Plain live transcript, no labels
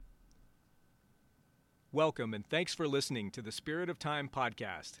Welcome and thanks for listening to the Spirit of Time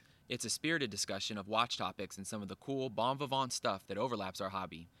podcast. It's a spirited discussion of watch topics and some of the cool bon vivant stuff that overlaps our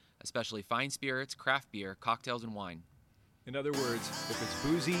hobby, especially fine spirits, craft beer, cocktails, and wine. In other words, if it's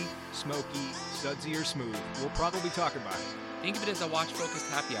boozy, smoky, sudsy, or smooth, we'll probably talk about it. Think of it as a watch-focused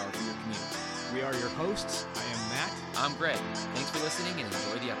happy hour for your commute. We are your hosts. I am Matt. I'm Greg. Thanks for listening and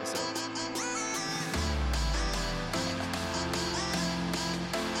enjoy the episode.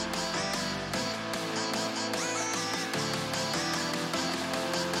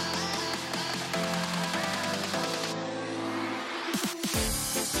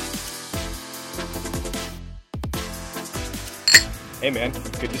 Hey man,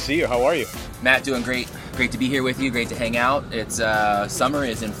 good to see you. How are you? Matt, doing great. Great to be here with you. Great to hang out. It's summer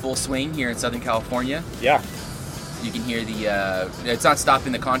is in full swing here in Southern California. Yeah. You can hear it's not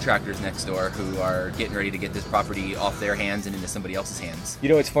stopping the contractors next door who are getting ready to get this property off their hands and into somebody else's hands. You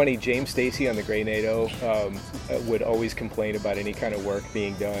know, it's funny, James Stacy on the Grey NATO would always complain about any kind of work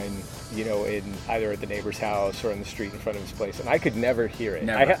being done, you know, in either at the neighbor's house or on the street in front of his place. And I could never hear it.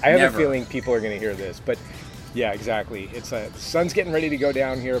 Never, I have a feeling people are going to hear this, but yeah, exactly. It's the sun's getting ready to go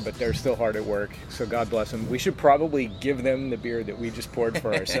down here, but they're still hard at work. So God bless them. We should probably give them the beer that we just poured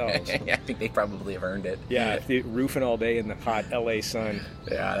for ourselves. I think they probably have earned it. Yeah, roofing all day in the hot LA sun.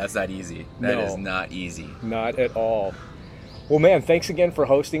 Yeah, that's not easy. That is not easy. Not at all. Well, man, thanks again for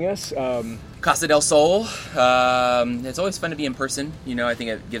hosting us. Casa del Sol. It's always fun to be in person. You know, I think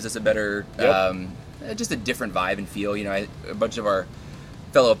it gives us a better, just a different vibe and feel. You know, a bunch of our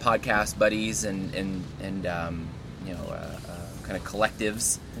fellow podcast buddies and kind of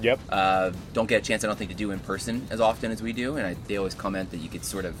collectives. Yep. Don't get a chance, I don't think, to do in person as often as we do, and they always comment that you could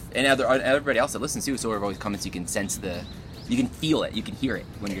sort of, and everybody else that listens to, sort of always comments you can sense you can feel it, you can hear it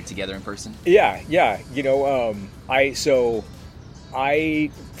when you're together in person. Yeah. You know, I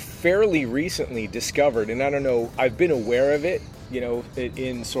fairly recently discovered, and I don't know, I've been aware of it, you know,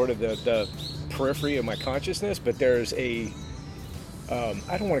 in sort of the periphery of my consciousness, but there's a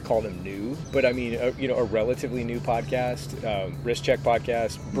I don't want to call them new, but I mean, a relatively new podcast, Wrist Check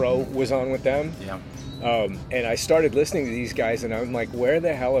podcast. Bro was on with them. Yeah. And I started listening to these guys, and I'm like, where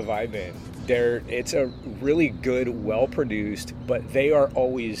the hell have I been? It's a really good, well-produced, but they are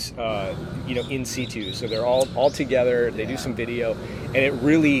always, in situ. So they're all together. They do some video, and it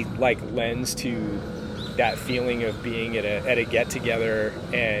really lends to that feeling of being at a get together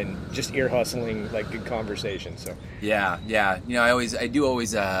and just ear hustling, good conversation. So yeah. You know, I do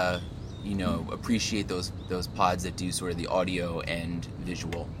always appreciate those pods that do sort of the audio and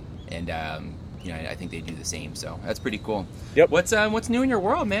visual, and I think they do the same. So that's pretty cool. Yep. What's new in your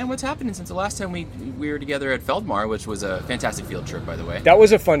world, man? What's happening since the last time we were together at Feldmar, which was a fantastic field trip, by the way. That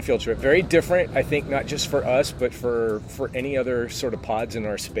was a fun field trip. Very different, I think, not just for us, but for any other sort of pods in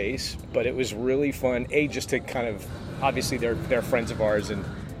our space. But it was really fun. Just to kind of, obviously they're friends of ours and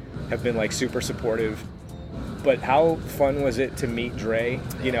have been super supportive. But how fun was it to meet Dre?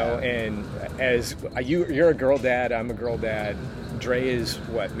 You know, and as you're a girl dad, I'm a girl dad. Dre is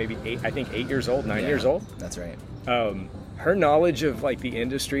maybe 8 years old, 9 years old. That's right. Her knowledge of the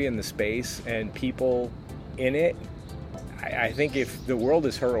industry and the space and people in it, I think if the world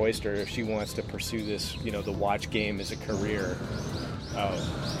is her oyster, if she wants to pursue this, the watch game as a career,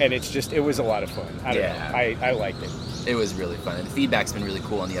 and it was a lot of fun. I don't know. I liked it. It was really fun, and the feedback's been really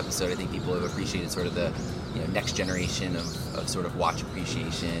cool on the episode. I think people have appreciated sort of the next generation of sort of watch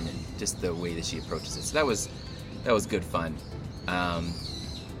appreciation and just the way that she approaches it. So that was good fun.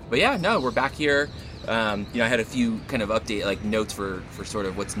 But yeah, no, we're back here. I had a few kind of update notes for sort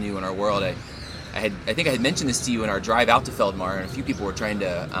of what's new in our world. I think I had mentioned this to you in our drive out to Feldmar, and a few people were trying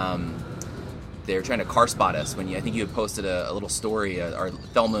to car spot us when I think you had posted a little story, our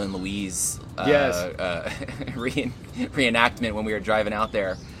Thelma and Louise reenactment when we were driving out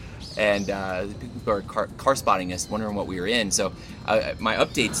there. And people are car spotting us, wondering what we were in. So my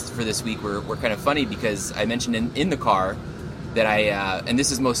updates for this week were kind of funny because I mentioned in the car that and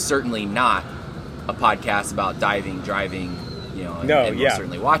this is most certainly not a podcast about diving, driving, and most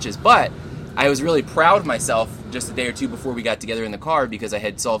certainly watches. But I was really proud of myself just a day or two before we got together in the car because I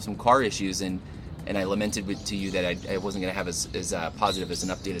had solved some car issues and I lamented to you that I wasn't going to have as positive as an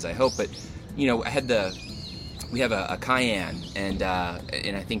update as I hoped. But we have a Cayenne, and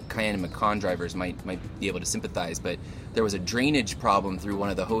I think Cayenne and Macan drivers might be able to sympathize. But there was a drainage problem through one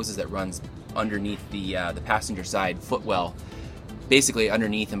of the hoses that runs underneath the passenger side footwell, basically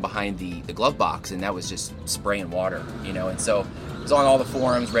underneath and behind the glove box, and that was just spraying water, And so it was on all the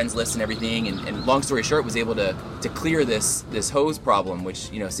forums, Ren's List and everything. And long story short, was able to clear this hose problem, which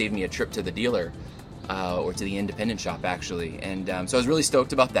saved me a trip to the dealer or to the independent shop actually. And so I was really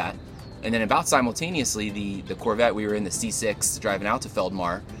stoked about that. And then about simultaneously, the Corvette, we were in the C6 driving out to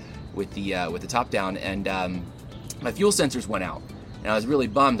Feldmar with the top down, and my fuel sensors went out. And I was really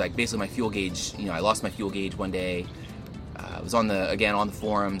bummed. Like, basically my fuel gauge, I lost my fuel gauge one day. I was on the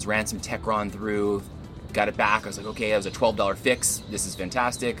forums, ran some Techron through, got it back. I was like, okay, that was a $12 fix. This is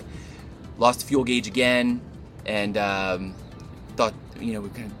fantastic. Lost the fuel gauge again, and thought, we're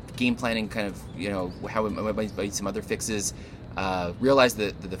kind of game planning, kind of, how we might make some other fixes. Realized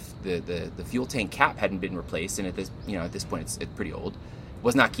that the fuel tank cap hadn't been replaced, and at this point it's pretty old.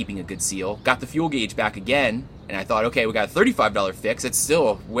 Was not keeping a good seal. Got the fuel gauge back again, and I thought, okay, we got a $35 fix. It's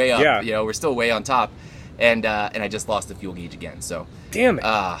still way up. Yeah. We're still way on top. And I just lost the fuel gauge again. So damn it.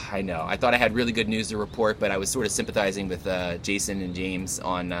 I know. I thought I had really good news to report, but I was sort of sympathizing with Jason and James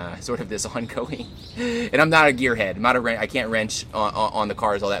on sort of this ongoing. And I'm not a gearhead. I can't wrench on the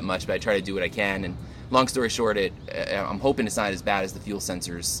cars all that much, but I try to do what I can. And long story short, I'm hoping it's not as bad as the fuel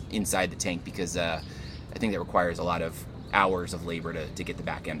sensors inside the tank, because I think that requires a lot of hours of labor to get the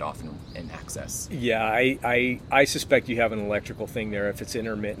back end off and access. Yeah, I suspect you have an electrical thing there if it's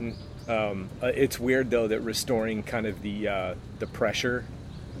intermittent. It's weird though that restoring kind of the pressure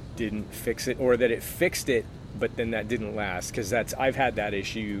didn't fix it, or that it fixed it but then that didn't last, because I've had that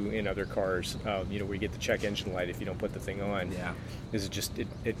issue in other cars. Where you get the check engine light if you don't put the thing on. Yeah, is just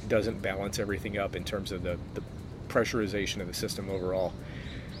it doesn't balance everything up in terms of the pressurization of the system overall.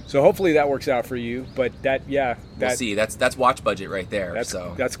 So hopefully that works out for you. But we'll see. That's watch budget right there.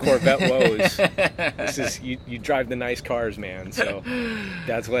 That's Corvette woes. This is you drive the nice cars, man. So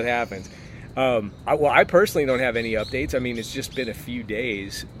that's what happens. I personally don't have any updates. I mean, it's just been a few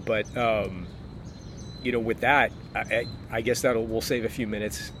days, but with that, I guess we'll save a few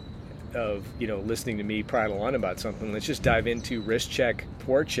minutes of listening to me prattle on about something. Let's just dive into wrist check,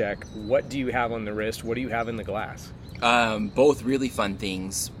 port check. What do you have on the wrist? What do you have in the glass? Both really fun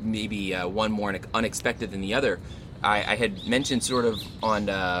things. Maybe one more unexpected than the other. I had mentioned sort of on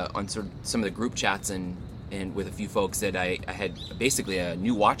sort of some of the group chats and with a few folks that I had basically a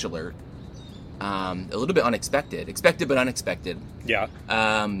new watch alert. A little bit unexpected, expected but unexpected. Yeah.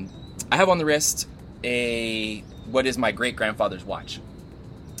 I have on the wrist what is my great grandfather's watch,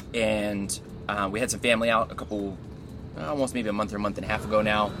 and we had some family out almost maybe a month or a month and a half ago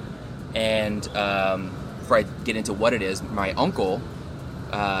now, and before I get into what it is, my uncle,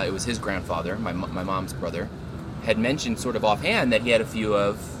 it was his grandfather, my mom's brother, had mentioned sort of offhand that he had a few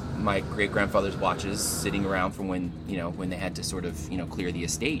of my great grandfather's watches sitting around from when they had to sort of clear the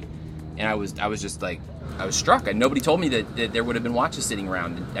estate, and I was just like, I was struck. And nobody told me that there would have been watches sitting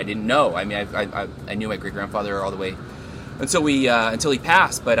around. I didn't know. I mean, I knew my great grandfather all the way until he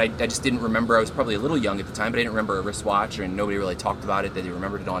passed, but I just didn't remember. I was probably a little young at the time, but I didn't remember a wristwatch, and nobody really talked about it, that they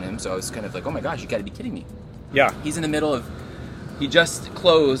remembered it on him. So I was kind of like, oh my gosh, you got to be kidding me. Yeah. He's in the middle of, he just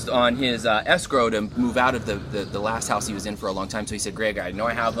closed on his escrow to move out of the last house he was in for a long time. So he said, Greg, I know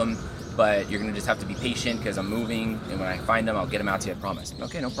I have them, but you're going to just have to be patient because I'm moving, and when I find them, I'll get them out to you, I promise.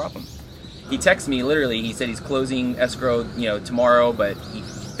 Okay, no problem. He texted me, literally, he said he's closing escrow, tomorrow, but he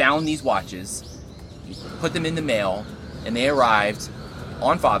found these watches, he put them in the mail, and they arrived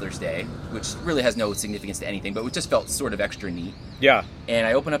on Father's Day, which really has no significance to anything, but it just felt sort of extra neat. Yeah. And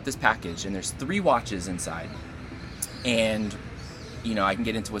I open up this package, and there's 3 watches inside. And, I can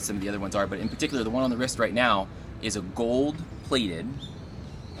get into what some of the other ones are, but in particular, the one on the wrist right now is a gold-plated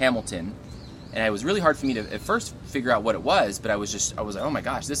Hamilton. And it was really hard for me to at first figure out what it was, but I was like, oh my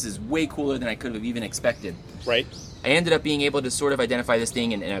gosh, this is way cooler than I could have even expected. Right. I ended up being able to sort of identify this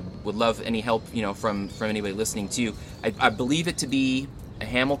thing, and I would love any help, from anybody listening too. I believe it to be a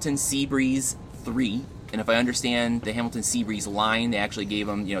Hamilton Seabreeze 3, and if I understand the Hamilton Seabreeze line, they actually gave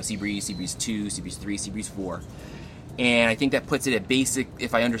them, Seabreeze, Seabreeze 2, Seabreeze 3, Seabreeze 4. And I think that puts it at basic,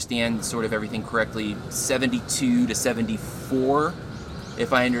 if I understand sort of everything correctly, 72 to 74.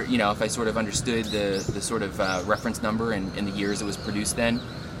 If I sort of understood the sort of reference number and the years it was produced then.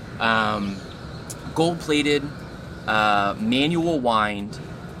 Gold-plated, manual wind,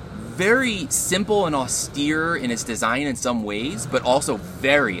 very simple and austere in its design in some ways, but also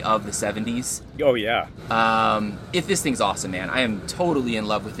very of the 70s. Oh, yeah. If this thing's awesome, man. I am totally in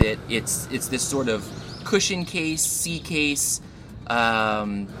love with it. It's this sort of cushion case, C case,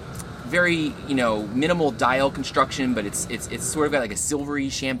 very minimal dial construction, but it's sort of got like a silvery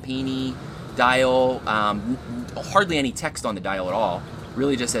champagne-y dial, hardly any text on the dial at all,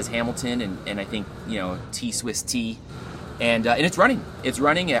 really just says Hamilton and I think T Swiss T, and it's running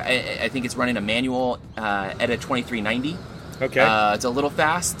I think it's running a manual at a 2390. Okay. It's a little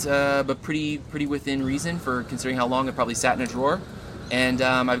fast, but pretty within reason for considering how long it probably sat in a drawer. And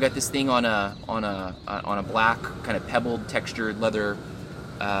I've got this thing on a black kind of pebbled textured leather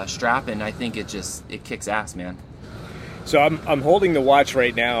strap, and I think it kicks ass, man. So I'm holding the watch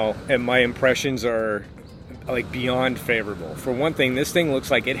right now, and my impressions are like beyond favorable. For one thing, this thing looks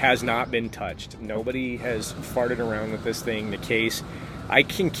like it has not been touched. Nobody has farted around with this thing. The case, I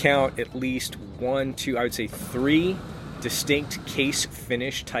can count at least 1, 2, I would say 3 distinct case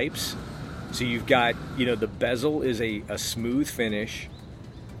finish types. So you've got, the bezel is a smooth finish.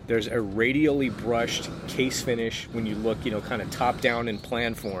 There's a radially brushed case finish when you look, kind of top down in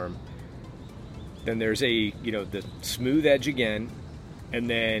plan form. Then there's the smooth edge again, and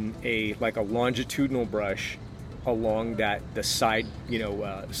then a longitudinal brush along the side,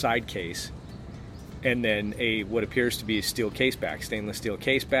 side case, and then what appears to be a steel case back, stainless steel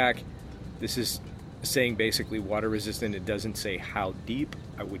case back. This is saying basically water resistant. It doesn't say how deep.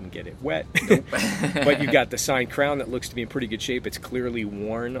 I wouldn't get it wet. Nope. But you've got the signed crown that looks to be in pretty good shape. It's clearly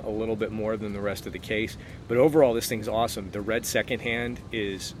worn a little bit more than the rest of the case. But overall, this thing's awesome. The red second hand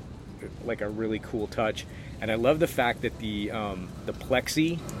is like a really cool touch. And I love the fact that the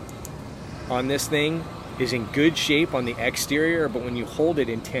plexi on this thing is in good shape on the exterior, but when you hold it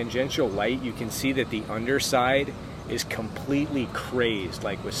in tangential light, you can see that the underside is completely crazed,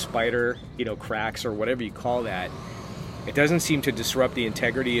 like with spider, cracks or whatever you call that. It doesn't seem to disrupt the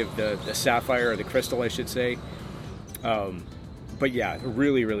integrity of the sapphire, or the crystal, I should say. But yeah,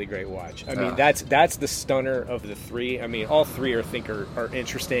 really, really great watch. I mean, that's the stunner of the 3. I mean, all 3 are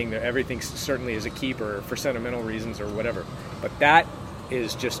interesting. Everything certainly is a keeper for sentimental reasons or whatever. But that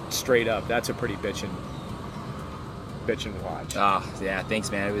is just straight up. That's a pretty bitchin' watch. Yeah,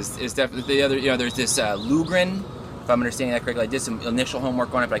 thanks, man. It was definitely the other. There's this Lugran. If I'm understanding that correctly, I did some initial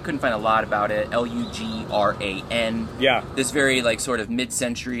homework on it, but I couldn't find a lot about it. Lugran. Yeah. This very sort of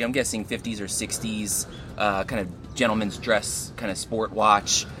mid-century, I'm guessing 50s or 60s, kind of gentleman's dress kind of sport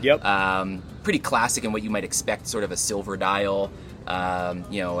watch. Yep. Pretty classic in what you might expect, sort of a silver dial.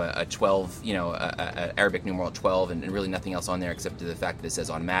 A 12, a Arabic numeral 12, and really nothing else on there except the fact that it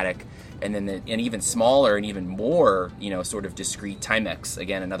says automatic. And then an even smaller and even more, sort of discreet Timex,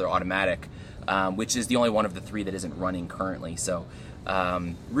 again, another automatic, which is the only one of the 3 that isn't running currently. So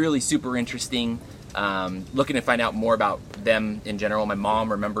really super interesting. Looking to find out more about them in general. My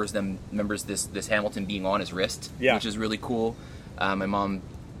mom remembers this Hamilton being on his wrist, which is really cool. My mom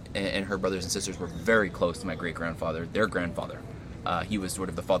and her brothers and sisters were very close to my great-grandfather, their grandfather. He was sort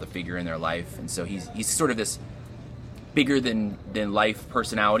of the father figure in their life, and so he's sort of this bigger than life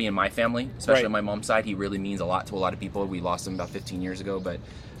personality in my family, especially on my mom's side. He really means a lot to a lot of people. We lost him about 15 years ago, but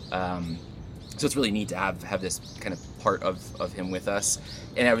so it's really neat to have this kind of part of him with us.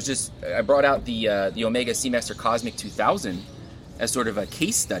 And I brought out the Omega Seamaster Cosmic 2000 as sort of a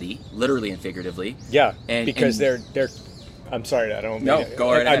case study, literally and figuratively. Yeah, because they're I'm sorry, I don't. No,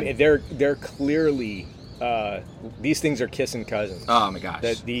 go right ahead. I mean, they're clearly. These things are kissing cousins. Oh my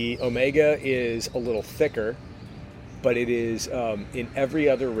gosh. The Omega is a little thicker, but it is in every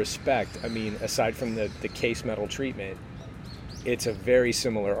other respect. I mean, aside from the case metal treatment, it's a very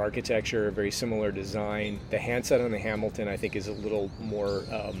similar architecture, a very similar design. The handset on the Hamilton, I think, is a little more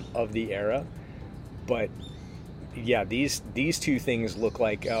of the era, but yeah, these 2 things look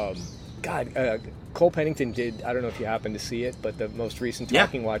like Cole Pennington did, I don't know if you happened to see it, but the most recent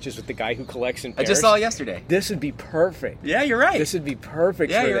Talking Watches with the guy who collects in pairs. I just saw it yesterday. This would be perfect. Yeah, you're right. This would be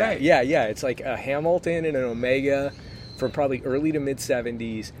perfect for you're that. Right. Yeah. It's like a Hamilton and an Omega from probably early to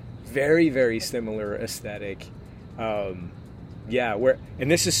mid-70s. Very, very similar aesthetic. And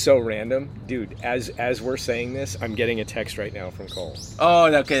this is so random. Dude, as we're saying this, I'm getting a text right now from Cole.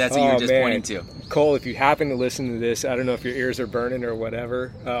 Oh, okay, that's what you were just pointing to. Cole, if you happen to listen to this, I don't know if your ears are burning or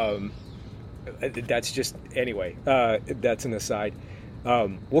whatever. That's just, anyway, that's an aside.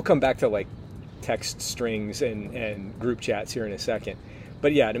 We'll come back to text strings and group chats here in a second.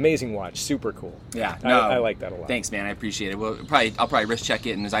 But yeah, an amazing watch, super cool. Yeah, I like that a lot. Thanks, man. I appreciate it. Well, I'll probably wrist check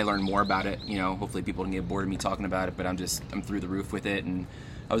it, and as I learn more about it, hopefully people don't get bored of me talking about it. But I'm through the roof with it, and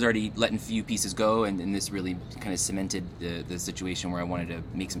I was already letting a few pieces go, and this really kind of cemented the situation where I wanted to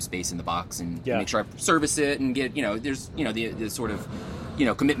make some space in the box and make sure I service it and get there's the sort of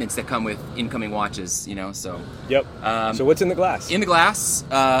commitments that come with incoming watches. So yep. So what's in the glass? In the glass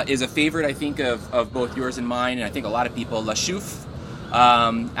is a favorite, I think, of both yours and mine, and I think a lot of people, La Chouffe.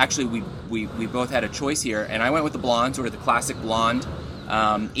 Actually, we both had a choice here, and I went with the blonde, sort of the classic blonde,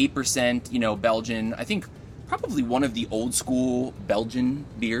 8%, Belgian. I think probably one of the old school Belgian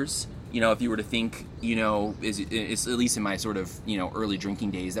beers. If you were to think, is at least in my sort of, early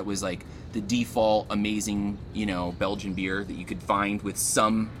drinking days, that was like the default amazing, Belgian beer that you could find with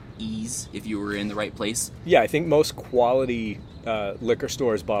some ease if you were in the right place. Yeah, I think most quality liquor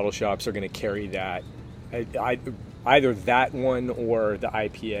stores, bottle shops are going to carry that. either that one or the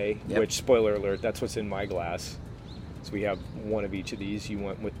IPA, Yep. which, spoiler alert, that's what's in my glass. So we have one of each of these. You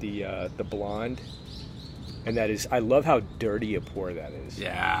went with the blonde. And that is, I love how dirty a pour that is.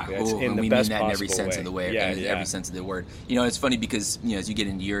 Yeah, That's in and the we best mean that in every possible sense way. of the way, Yeah, in yeah. every sense of the word. You know, it's funny because, you know, as you get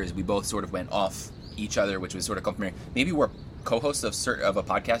into yours, we both sort of went off each other, which was sort of complimentary. Maybe we're co-hosts of a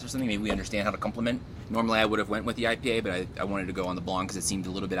podcast or something. Maybe we understand how to compliment. Normally, I would have went with the IPA, but I wanted to go on the blonde because it seemed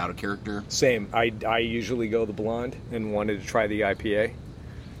a little bit out of character. Same. I usually go the blonde and wanted to try the IPA.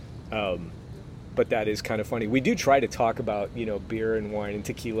 But that is kind of funny. We do try to talk about, you know, beer and wine and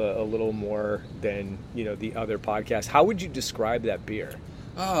tequila a little more than, you know, the other podcasts. How would you describe that beer?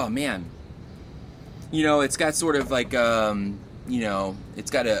 Oh, man. You know, it's got sort of like, you know, it's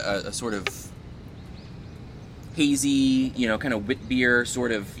got a sort of hazy, you know, kind of wit beer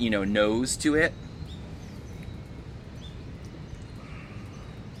sort of, you know, nose to it.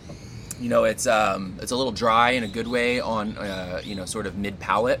 You know, it's a little dry in a good way on, you know, sort of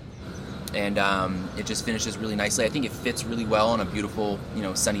mid-palate. And it just finishes really nicely. I think it fits really well on a beautiful, you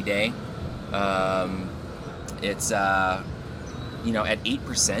know, sunny day. It's, you know, at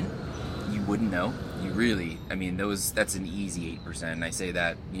 8%, you wouldn't know. You really, I mean, that's an easy 8%. And I say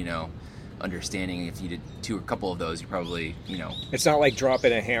that, you know, understanding if you did a couple of those, you probably, you know. It's not like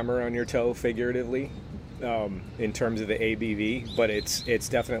dropping a hammer on your toe, figuratively, in terms of the ABV, but it's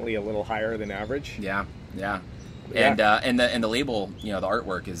definitely a little higher than average. Yeah. Yeah. And the label, you know, the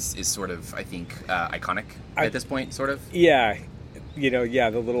artwork is sort of, I think, iconic at this point, sort of. Yeah, you know,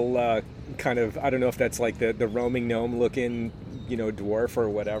 the little kind of, I don't know if that's like the roaming gnome looking, you know, dwarf or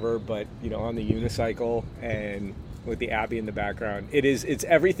whatever, but, you know, on the unicycle and with the Abbey in the background. It's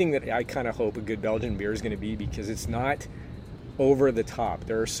everything that I kind of hope a good Belgian beer is going to be, because it's not over the top.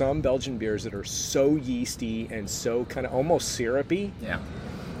 There are some Belgian beers that are so yeasty and so kind of almost syrupy.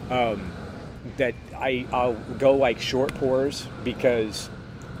 Yeah. That I'll go like short pours because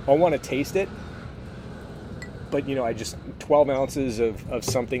I want to taste it, but you know, I just 12 ounces of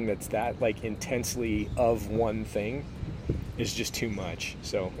something that's that like intensely of one thing is just too much.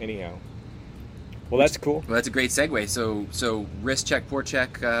 So anyhow, well, that's cool. Well, that's a great segue. So wrist check, pour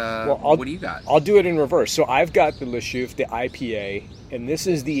check. What do you got? I'll do it in reverse. So I've got the Le Chouffe, the IPA, and this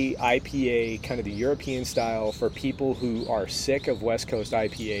is the IPA, kind of the European style for people who are sick of West Coast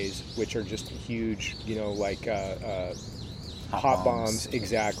IPAs, which are just huge, you know, like hot bombs.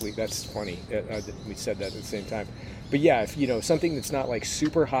 Exactly. That's funny. We said that at the same time. But yeah, if, you know, something that's not like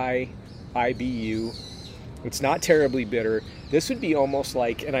super high IBU, it's not terribly bitter. This would be almost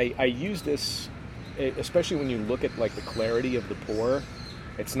like, and I use this, especially when you look at like the clarity of the pour.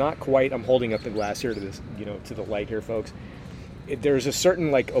 It's not quite, I'm holding up the glass here to this, you know, to the light here, folks. There's a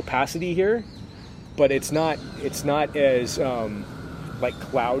certain like opacity here, but it's not as like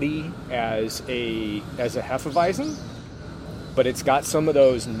cloudy as a Hefeweizen, but it's got some of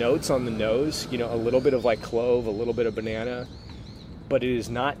those notes on the nose, you know, a little bit of like clove, a little bit of banana, but it is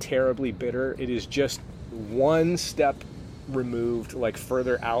not terribly bitter. It is just one step removed, like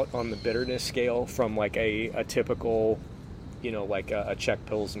further out on the bitterness scale from like a typical, you know, like a Czech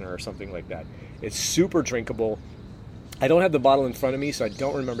Pilsner or something like that. It's super drinkable. I don't have the bottle in front of me, so I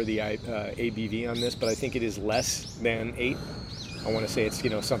don't remember the ABV on this, but I think it is less than 8. I want to say it's, you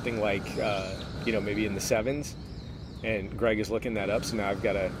know, something like, you know, maybe in the 7s. And Greg is looking that up, so now I've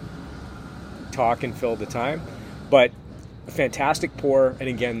got to talk and fill the time. But a fantastic pour, and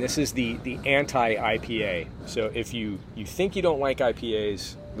again, this is the anti-IPA. So if you think you don't like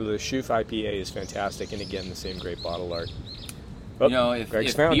IPAs, the Le Chouffe IPA is fantastic, and again, the same great bottle art. Oh, you know,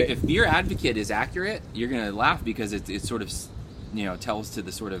 if Beer Advocate is accurate, you're gonna laugh because it sort of, you know, tells to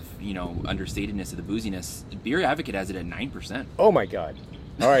the sort of, you know, understatedness of the booziness. Beer Advocate has it at 9%. Oh my God!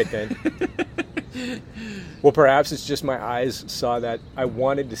 All right then. Well, perhaps it's just my eyes saw that. I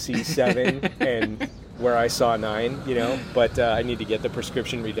wanted to see 7 and where I saw 9, you know, but I need to get the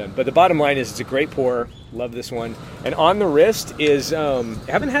prescription redone. But the bottom line is, it's a great pour. Love this one. And on the wrist is, I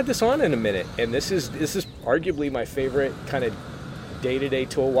haven't had this on in a minute, and this is arguably my favorite kind of day-to-day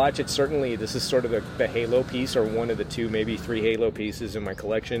tool watch. It's certainly, this is sort of the halo piece, or one of the 2, maybe 3 halo pieces in my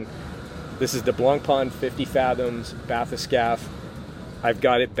collection. This is the Blancpain 50 Fathoms Bathyscaphe. I've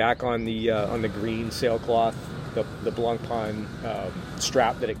got it back on the green sailcloth, the Blancpain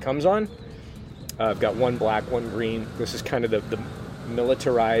strap that it comes on. I've got one black, one green. This is kind of the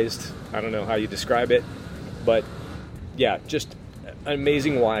militarized, I don't know how you describe it, but yeah, just an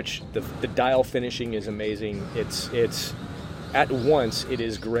amazing watch. The dial finishing is amazing. It's at once, it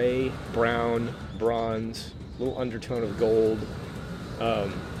is gray, brown, bronze, little undertone of gold,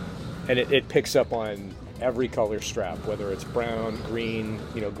 and it picks up on every color strap, whether it's brown, green,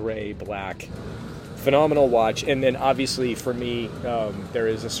 you know, gray, black. phenomenal watch. And then obviously for me, there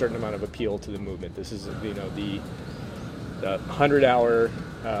is a certain amount of appeal to the movement. This is, you know, the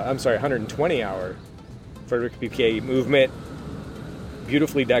 120 hour Frederick Buquet movement,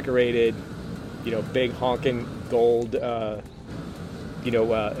 beautifully decorated, you know, big honking gold,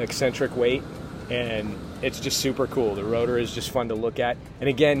 eccentric weight, and it's just super cool. The rotor is just fun to look at, and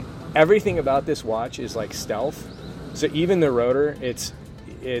again, everything about this watch is like stealth. So even the rotor, it's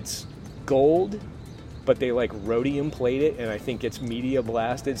gold, but they like rhodium plate it, and I think it's media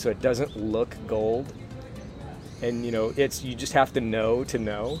blasted, so it doesn't look gold. And you know, you just have to know to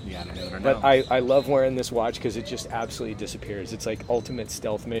know. You gotta know to know. But I love wearing this watch because it just absolutely disappears. It's like ultimate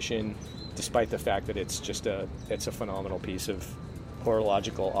stealth mission, despite the fact that it's a phenomenal piece of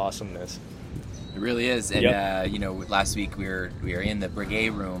horological awesomeness. It really is. And Yep. last week we were in the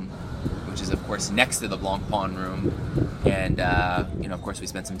Breguet room, which is of course next to the Blancpain room, and of course we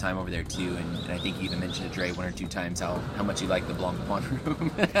spent some time over there too. And I think you even mentioned to Dre one or two times how much you like the Blancpain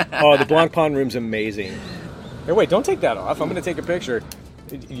room. Oh, the Blancpain room's amazing. Hey, wait, don't take that off. I'm going to take a picture.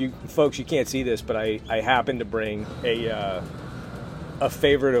 You folks, you can't see this, but I happen to bring a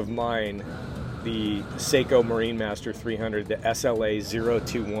favorite of mine, the Seiko Marine Master 300, the SLA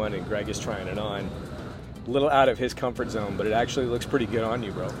 021, and Greg is trying it on. A little out of his comfort zone, but it actually looks pretty good on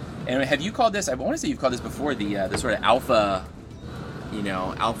you, bro. And have you called this? I want to say you've called this before the sort of alpha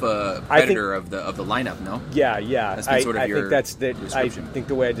predator of the lineup. No. Yeah. That's been sort of your I think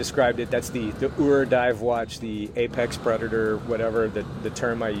the way I described it, that's the Ur dive watch, the Apex Predator, whatever the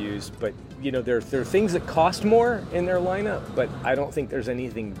term I used. But you know, there are things that cost more in their lineup, but I don't think there's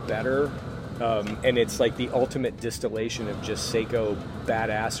anything better. And it's like the ultimate distillation of just Seiko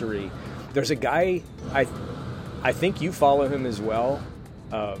badassery. There's a guy, I think you follow him as well,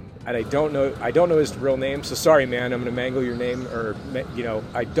 and I don't know his real name. So sorry, man, I'm gonna mangle your name, or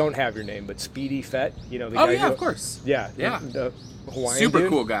I don't have your name, but Speedy Fett, the guy. Of course. Yeah. The Hawaiian super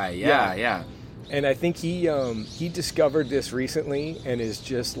dude. cool guy. Yeah. And I think he discovered this recently and is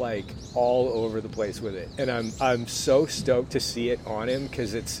just like all over the place with it. And I'm so stoked to see it on him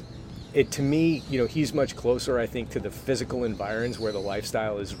because to me, he's much closer, I think, to the physical environs where the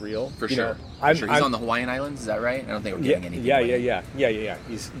lifestyle is real. For sure. He's on the Hawaiian Islands, is that right? I don't think we're getting anything. Yeah.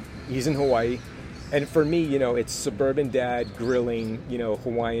 He's in Hawaii. And for me, it's suburban dad grilling,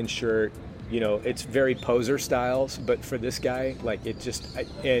 Hawaiian shirt. It's very poser styles, but for this guy, like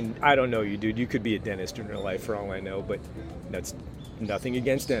and I don't know you, dude. You could be a dentist in real life for all I know, but that's nothing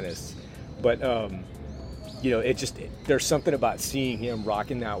against dentists. But there's something about seeing him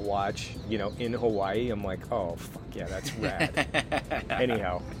rocking that watch, in Hawaii. I'm like, oh, fuck yeah, that's rad.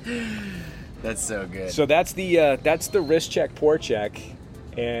 Anyhow. That's so good. So that's the wrist check, pour check.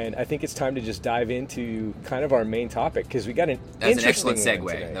 And I think it's time to just dive into kind of our main topic because we got an interesting excellent one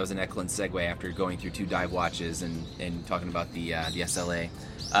segue. today. That was an excellent segue after going through two dive watches and talking about the SLA.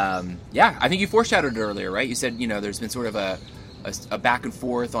 I think you foreshadowed it earlier, right? You said there's been sort of a back and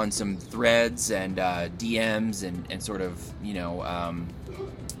forth on some threads and DMs and sort of kind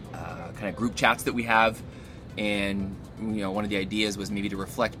of group chats that we have, and one of the ideas was maybe to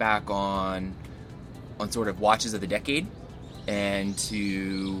reflect back on sort of watches of the decade and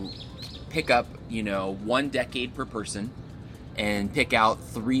to pick up 1 decade per person and pick out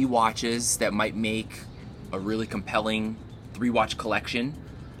 3 watches that might make a really compelling 3-watch collection.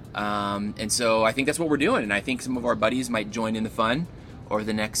 And so I think that's what we're doing, and I think some of our buddies might join in the fun over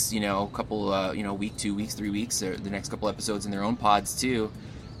the next couple week, 2 weeks, 3 weeks, or the next couple episodes in their own pods too.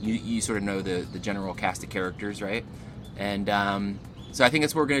 You sort of know the general cast of characters, right? And so I think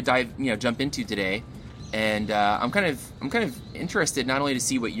that's what we're going to jump into today. And I'm kind of interested not only to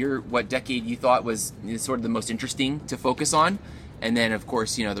see what decade you thought was sort of the most interesting to focus on, and then of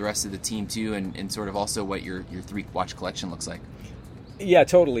course the rest of the team too, and sort of also what your 3-watch collection looks like. Yeah,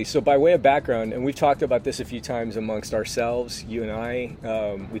 totally. So by way of background, and we've talked about this a few times amongst ourselves, you and I,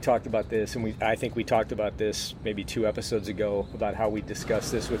 we talked about this, and I think we talked about this maybe 2 episodes ago about how we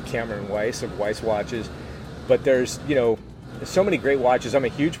discussed this with Cameron Weiss of Weiss Watches. But there's so many great watches. I'm a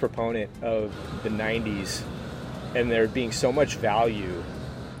huge proponent of the 90s and there being so much value,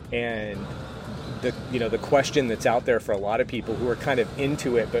 and the question that's out there for a lot of people who are kind of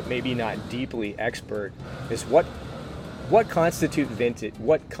into it but maybe not deeply expert is what constitutes vintage.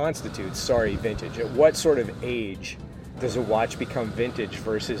 At what sort of age does a watch become vintage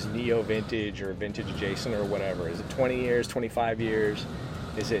versus neo vintage or vintage adjacent or whatever? Is it 20 years, 25 years?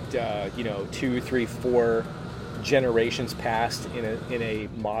 Is it 2, 3, 4 generations past in a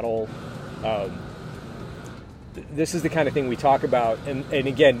model? this is the kind of thing we talk about, and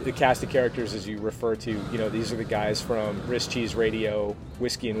again, the cast of characters, as you refer to, you know, these are the guys from Wrist Cheese Radio,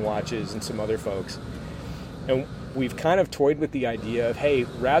 Whiskey and Watches, and some other folks. And we've kind of toyed with the idea of, hey,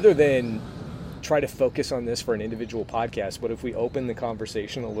 rather than try to focus on this for an individual podcast, what if we open the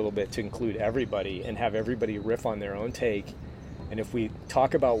conversation a little bit to include everybody and have everybody riff on their own take? And if we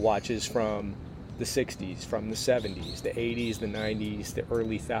talk about watches from the 60s, from the 70s, the 80s, the 90s, the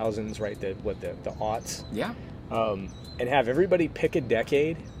early thousands, right, the aughts. Yeah. And have everybody pick a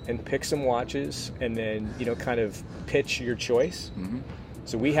decade and pick some watches and then, you know, kind of pitch your choice. Mm-hmm.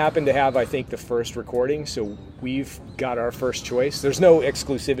 So we happen to have, I think, the first recording, so we've got our first choice. There's no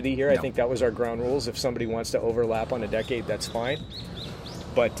exclusivity here. No. I think that was our ground rules. If somebody wants to overlap on a decade, that's fine.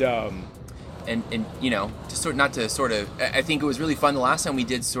 But and you know, I think it was really fun the last time we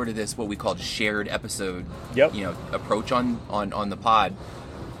did sort of this what we called shared episode. Yep. You know, approach on the pod.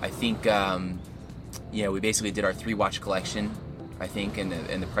 I think you know, we basically did our 3-watch collection, I think, and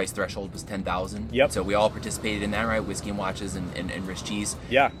the price threshold was 10,000. Yep. So we all participated in that, right? Whiskey and Watches and Wrist Cheese.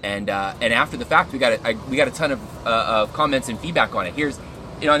 Yeah. And after the fact, we got a ton of comments and feedback on it. Here's,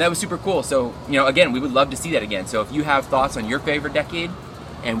 you know, and that was super cool. So, you know, again, we would love to see that again. So if you have thoughts on your favorite decade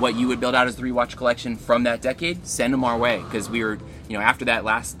and what you would build out as a 3-watch collection from that decade, send them our way, because we were, you know, after that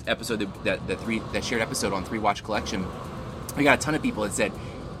last episode, that shared episode on 3-watch collection, we got a ton of people that said,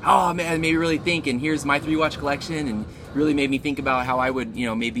 oh man, it made me really think, and here's my 3-watch collection, and really made me think about how I would, you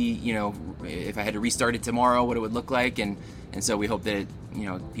know, maybe, you know, if I had to restart it tomorrow, what it would look like, and so we hope that, you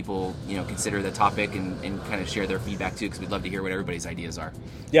know, people, you know, consider the topic and kind of share their feedback too, because we'd love to hear what everybody's ideas are.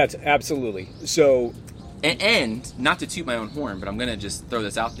 Yeah, it's absolutely. So, and not to toot my own horn, but I'm gonna just throw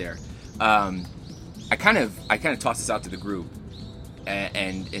this out there. I kind of tossed this out to the group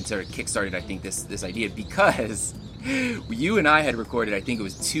and sort of kickstarted, I think, this idea, because you and I had recorded, I think it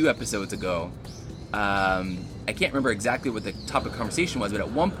was 2 episodes ago. I can't remember exactly what the topic of conversation was, but at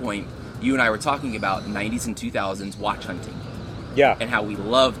one point, you and I were talking about 90s and 2000s watch hunting. Yeah. And how we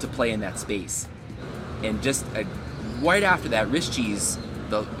love to play in that space. And just right after that, Wrist Cheese,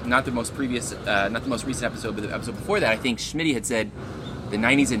 not the most recent episode, but the episode before that, I think Schmitty had said the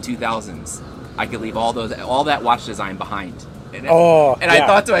 90s and 2000s, I could leave all that watch design behind. And I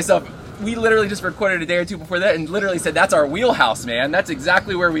thought to myself, we literally just recorded a day or 2 before that and literally said, that's our wheelhouse, man. That's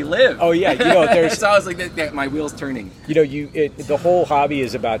exactly where we live. Oh, yeah. You know, there's... So I was like, my wheel's turning. You know, the whole hobby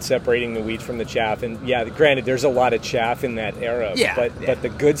is about separating the wheat from the chaff. And, yeah, granted, there's a lot of chaff in that era. Yeah. But the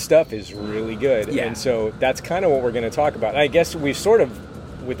good stuff is really good. Yeah. And so that's kind of what we're going to talk about. I guess we've sort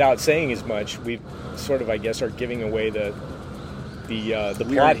of, without saying as much, we've sort of, I guess, are giving away the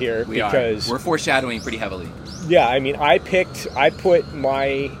plot here. Because we're foreshadowing pretty heavily. Yeah, I mean, I put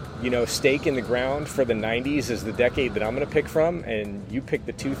my... you know, stake in the ground for the 90s as the decade that I'm going to pick from, and you picked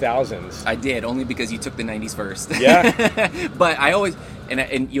the 2000s. I did, only because you took the 90s first. Yeah. But I always,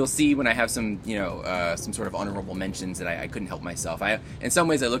 and you'll see when I have some, you know, some sort of honorable mentions that I couldn't help myself. In some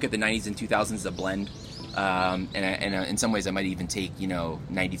ways, I look at the 90s and 2000s as a blend. And in some ways, I might even take, you know,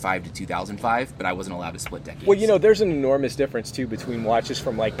 95 to 2005, but I wasn't allowed to split decades. Well, you know, there's an enormous difference, too, between watches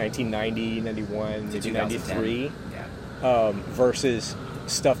from, like, 1990, 91, maybe 93, versus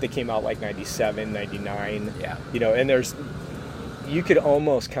stuff that came out like 97, 99. Yeah. You know, and you could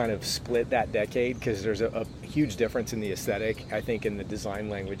almost kind of split that decade, because there's a huge difference in the aesthetic, I think, in the design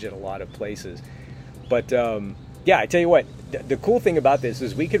language at a lot of places. But, yeah, I tell you what, the cool thing about this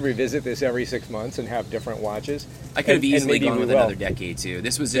is we could revisit this every 6 months and have different watches. I could have easily gone with another decade, too.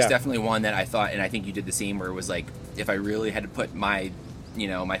 This was just definitely one that I thought, and I think you did the same, where it was like, if I really had to put my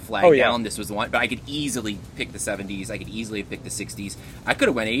flag down, this was the one. But I could easily pick the 70s. I could easily pick the 60s. I could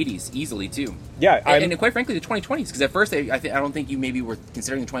have went 80s easily too. Yeah, and quite frankly, the 2020s. Because at first, I don't think you maybe were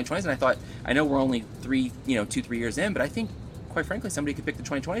considering the 2020s, and I thought, I know we're only 2-3 years in, but I think, quite frankly, somebody could pick the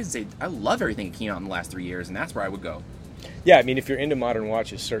 2020s and say, I love everything that came out in the last 3 years, and that's where I would go. Yeah, I mean, if you're into modern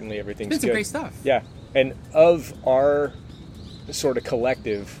watches, certainly everything's good. It's some great stuff. Yeah, and of our sort of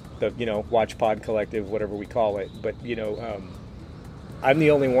collective, the Watch Pod collective, whatever we call it, but I'm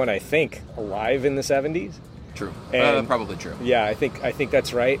the only one, I think, alive in the 70s. True. And, probably true. Yeah, I think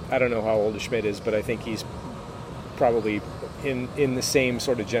that's right. I don't know how old Schmidt is, but I think he's probably in the same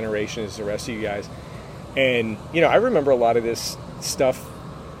sort of generation as the rest of you guys. And, I remember a lot of this stuff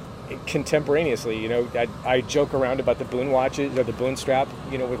contemporaneously. I joke around about the Boone watches, or the Boone strap,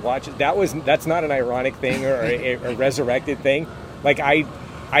 with watches. That's not an ironic thing or a resurrected thing. Like,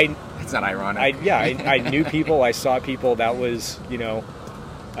 it's not ironic. I knew people. I saw people. That was,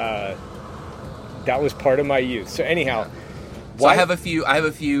 that was part of my youth. So anyhow, So I have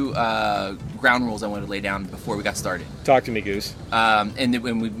a few ground rules I wanted to lay down before we got started. Talk to me, Goose. And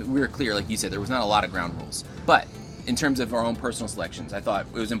when we were clear, like you said, there was not a lot of ground rules. But in terms of our own personal selections, I thought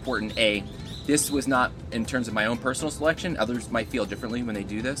it was important, this was not, in terms of my own personal selection, others might feel differently when they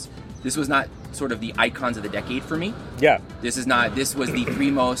do this. This was not sort of the icons of the decade for me. Yeah. This was the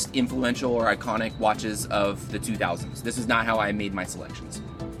 3 most influential or iconic watches of the 2000s. This is not how I made my selections.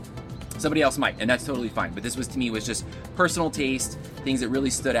 Somebody else might, and that's totally fine. But this was, to me, was just personal taste, things that really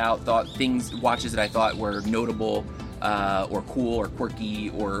stood out, watches that I thought were notable, or cool, or quirky,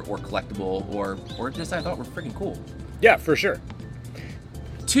 or collectible, or just I thought were freaking cool. Yeah, for sure.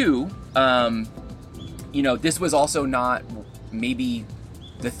 2, this was also not maybe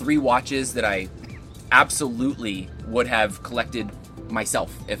the 3 watches that I absolutely would have collected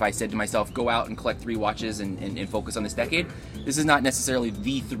myself. If I said to myself, go out and collect 3 watches and focus on this decade, this is not necessarily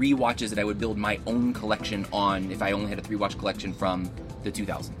the 3 watches that I would build my own collection on if I only had a 3-watch collection from the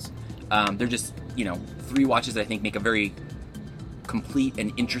 2000s. They're just, 3 watches that I think make a very complete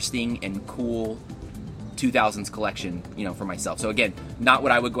and interesting and cool 2000s collection, for myself. So again, not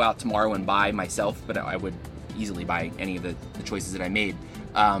what I would go out tomorrow and buy myself, but I would easily buy any of the choices that I made.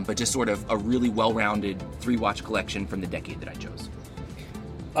 But just sort of a really well-rounded 3-watch collection from the decade that I chose.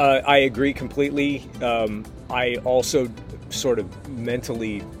 I agree completely. I also sort of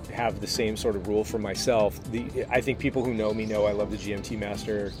mentally have the same sort of rule for myself. I think people who know me know I love the GMT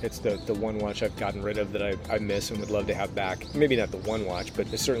Master. It's the one watch I've gotten rid of that I miss and would love to have back. Maybe not the one watch,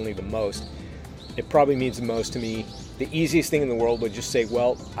 but it's certainly the most. It probably means the most to me. The easiest thing in the world would just say,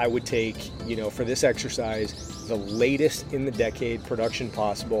 well, I would take, for this exercise, the latest in the decade production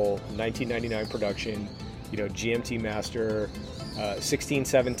possible, 1999 production, GMT Master,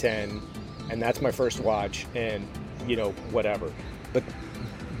 16710, and that's my first watch, and, whatever. But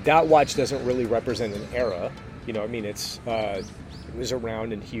that watch doesn't really represent an era. It was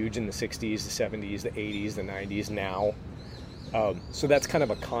around and huge in the 60s, the 70s, the 80s, the 90s now. So that's kind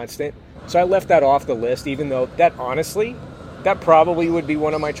of a constant. So I left that off the list, even though that probably would be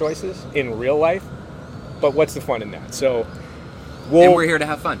one of my choices in real life. But what's the fun in that? So and we're here to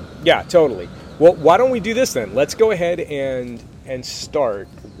have fun. Yeah, totally. Well, why don't we do this then? Let's go ahead and start.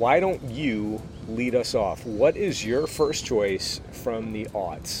 Why don't you lead us off? What is your first choice from the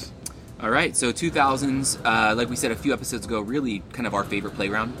aughts? All right, so 2000s, like we said a few episodes ago, really kind of our favorite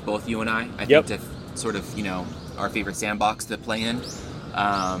playground, both you and I Yep. think, to sort of, our favorite sandbox to play in,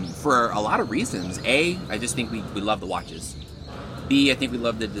 for a lot of reasons. A, I just think we love the watches. B, I think we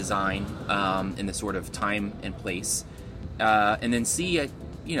love the design and the sort of time and place. And then C,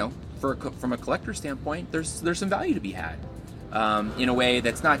 from a collector standpoint, there's some value to be had. In a way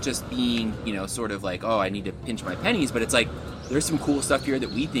that's not just being, sort of like, oh, I need to pinch my pennies, but it's like, there's some cool stuff here that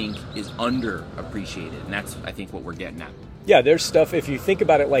we think is underappreciated, and that's, I think, what we're getting at. Yeah, there's stuff, if you think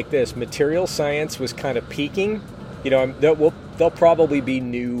about it like this, material science was kind of peaking. There'll probably be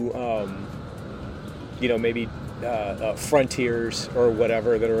new, maybe frontiers or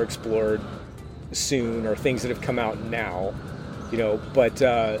whatever that are explored soon, or things that have come out now, but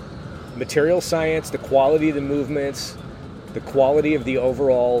material science, the quality of the movements, the quality of the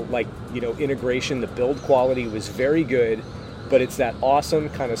overall, integration, the build quality was very good, but it's that awesome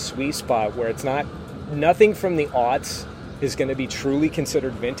kind of sweet spot where nothing from the aughts is going to be truly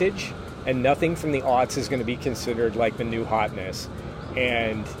considered vintage, and nothing from the aughts is going to be considered like the new hotness.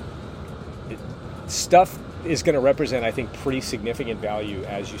 And stuff is going to represent, I think, pretty significant value,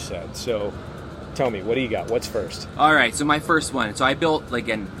 as you said. So tell me, what do you got? What's first? All right, so my first one. So I built, like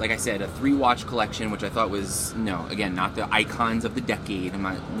I said, a 3-watch collection, which I thought was, again, not the icons of the decade. I'm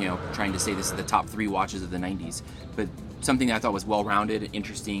not, trying to say this is the top 3 watches of the 90s, but something that I thought was well-rounded,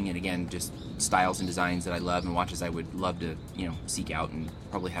 interesting, and again, just styles and designs that I love, and watches I would love to, seek out and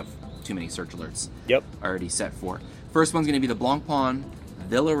probably have too many search alerts already set for. First one's going to be the Blancpain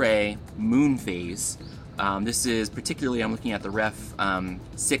Villaret Moon Phase. This is particularly, I'm looking at the ref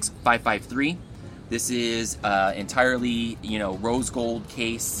 6553. This is entirely, rose gold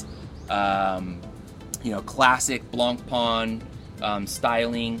case, classic Blancpain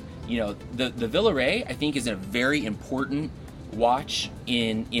styling. The Villaret, I think, is a very important watch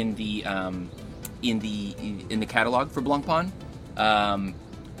in the catalog for Blancpain.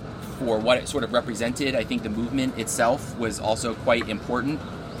 For what it sort of represented, I think the movement itself was also quite important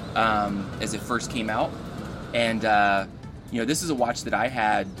as it first came out. And this is a watch that I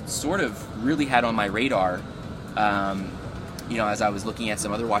had sort of really had on my radar, as I was looking at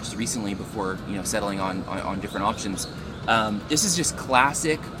some other watches recently before, settling on different options. This is just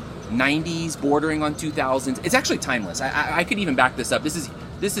classic 90s, bordering on 2000s. It's actually timeless. I could even back this up. This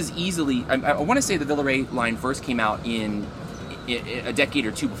is easily, I want to say the Villaret line first came out in a decade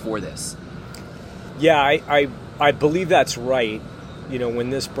or two before this. Yeah, I believe that's right. You know, when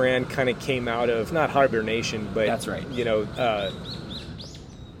this brand kind of came out of, not hibernation, but That's right. You know,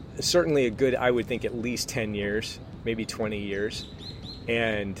 certainly a good, I would think, at least 10 years, maybe 20 years,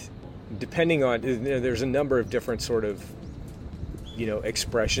 and depending on, there's a number of different sort of, you know,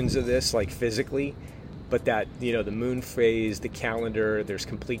 expressions of this, like physically, but that, you know, the moon phase, the calendar, there's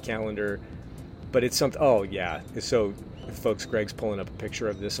complete calendar, but it's something. Oh yeah, so folks, Greg's pulling up a picture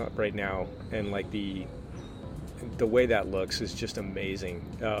of this up right now, and like the way that looks is just amazing.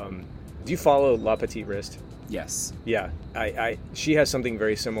 Do you follow La Petite Wrist? Yes. Yeah, she has something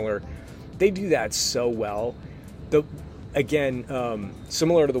very similar. They do that so well.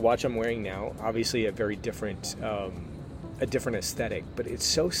 Similar to the watch I'm wearing now, obviously a very different, a different aesthetic, but it's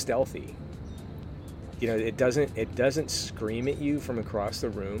so stealthy. You know, it doesn't scream at you from across the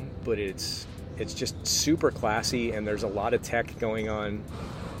room, but it's just super classy, and there's a lot of tech going on,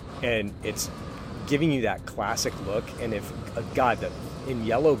 and it's giving you that classic look. And in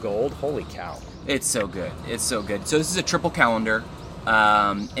yellow gold, holy cow. It's so good. It's so good. So this is a triple calendar.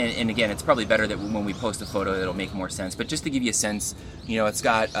 And again, it's probably better that when we post a photo, it'll make more sense. But just to give you a sense, you know, it's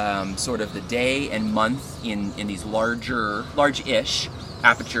got sort of the day and month in these large-ish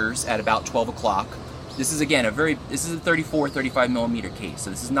apertures at about 12 o'clock. This is, again, this is a 34, 35 millimeter case. So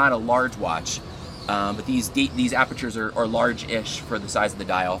this is not a large watch. But these apertures are large-ish for the size of the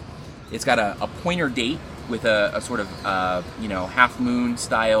dial. It's got a pointer date with a sort of, half moon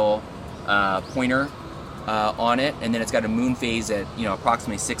style pointer on it, and then it's got a moon phase at, you know,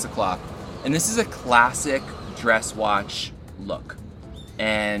 approximately 6 o'clock. And this is a classic dress watch look.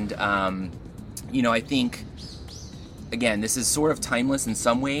 And, I think, again, this is sort of timeless in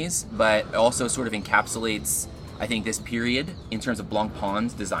some ways, but also sort of encapsulates, I think, this period in terms of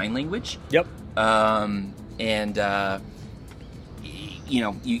Blancpain's design language. Yep.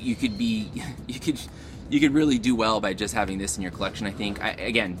 You could really do well by just having this in your collection, I think.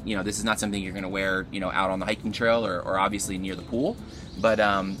 This is not something you're going to wear, you know, out on the hiking trail or obviously near the pool. But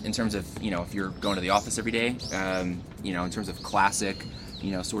in terms of, you know, if you're going to the office every day, in terms of classic,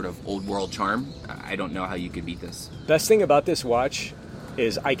 you know, sort of old world charm, I don't know how you could beat this. Best thing about this watch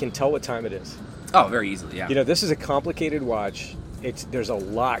is I can tell what time it is. Oh, very easily, yeah. You know, this is a complicated watch. There's a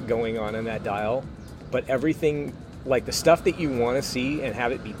lot going on in that dial, but everything, like the stuff that you want to see and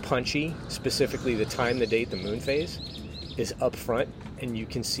have it be punchy, specifically the time, the date, the moon phase, is up front, and you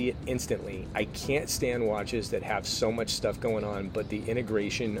can see it instantly. I can't stand watches that have so much stuff going on, but the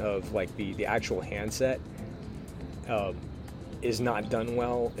integration of like the actual handset is not done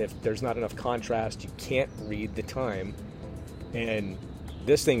well. If there's not enough contrast, you can't read the time, and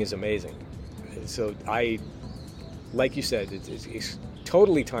this thing is amazing. So like you said, it's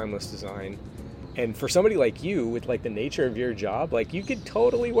totally timeless design. And for somebody like you, with like the nature of your job, like you could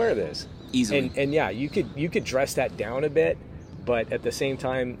totally wear this easily. And yeah, you could dress that down a bit, but at the same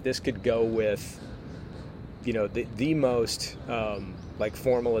time, this could go with, you know, the most like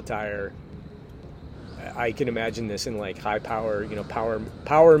formal attire. I can imagine this in like high power, you know,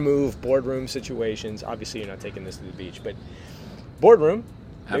 power move boardroom situations. Obviously, you're not taking this to the beach, but boardroom.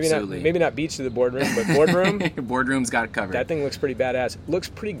 Maybe not beach to the boardroom, but boardroom. Boardroom's got it covered. That thing looks pretty badass. Looks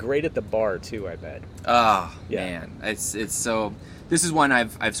pretty great at the bar too, I bet. Oh, yeah. Man. It's so... This is one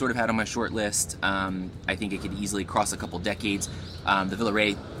I've sort of had on my short list. I think it could easily cross a couple decades. The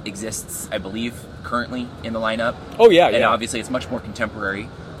Villaret exists, I believe, currently in the lineup. Oh, yeah, and yeah. Obviously, it's much more contemporary.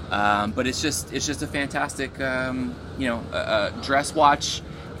 But it's just a fantastic, dress watch.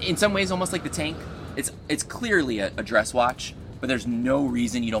 In some ways, almost like the Tank. It's clearly a dress watch. But there's no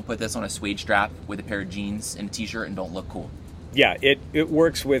reason you don't put this on a suede strap with a pair of jeans and a t-shirt and don't look cool. Yeah, it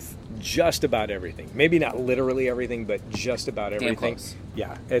works with just about everything. Maybe not literally everything, but just about everything. Damn close.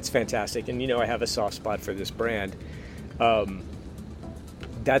 Yeah, it's fantastic. And, you know, I have a soft spot for this brand.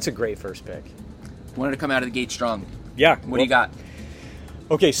 That's a great first pick. Wanted to come out of the gate strong. Yeah. What do you got?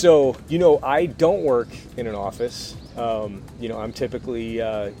 Okay, so, you know, I don't work in an office. I'm typically,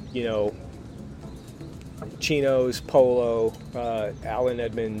 chinos, polo, Allen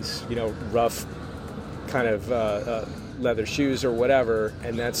Edmonds, you know, rough kind of leather shoes or whatever,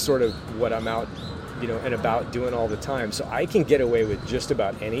 and that's sort of what I'm out, you know, and about doing all the time. So I can get away with just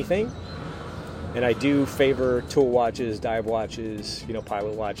about anything, and I do favor tool watches, dive watches, you know,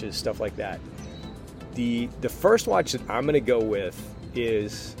 pilot watches, stuff like that. The first watch that I'm going to go with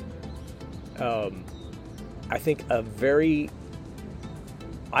is, I think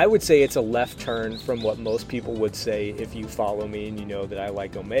I would say it's a left turn from what most people would say if you follow me and you know that I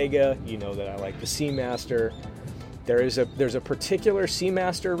like Omega, you know that I like the Seamaster. there's a particular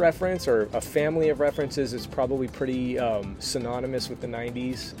Seamaster reference or a family of references that's probably pretty synonymous with the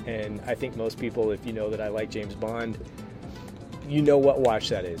 90s, and I think most people, if you know that I like James Bond, you know what watch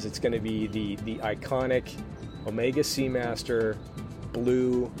that is. It's going to be the iconic Omega Seamaster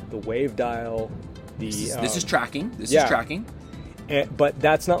blue, the wave dial. This is tracking. This is tracking. But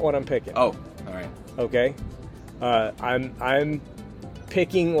that's not what I'm picking. Oh, all right. Okay. I'm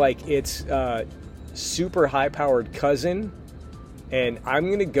picking like its super high-powered cousin, and I'm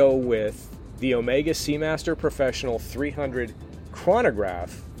going to go with the Omega Seamaster Professional 300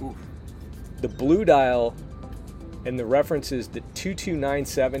 chronograph. Ooh. The blue dial, and the reference is the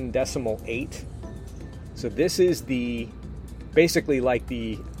 2297.8. So this is basically like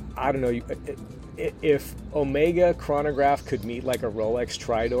I don't know, if Omega chronograph could meet like a Rolex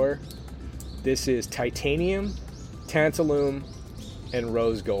Tridor, this is titanium, tantalum, and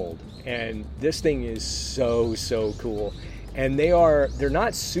rose gold. And this thing is so cool. And they're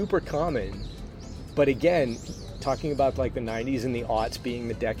not super common, but again, talking about like the 90s and the aughts being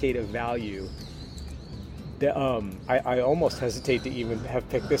the decade of value, I almost hesitate to even have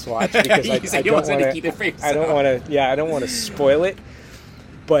picked this watch because I don't want to spoil it.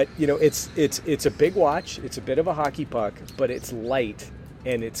 But you know, it's a big watch. It's a bit of a hockey puck, but it's light,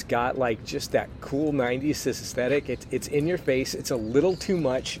 and it's got like just that cool 90s aesthetic. It's in your face. It's a little too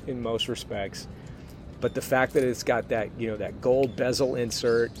much in most respects, but the fact that it's got that, you know, that gold bezel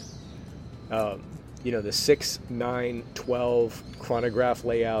insert, you know, the 6, 9, 12 chronograph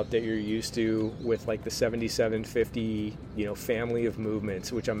layout that you're used to with like the 7750, you know, family of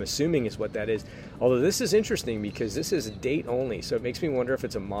movements, which I'm assuming is what that is. Although this is interesting because this is date only, so it makes me wonder if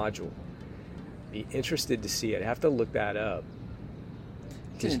it's a module. Be interested to see it. I have to look that up.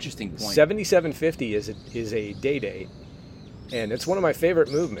 It's an interesting point. 7750 is a date, and it's one of my favorite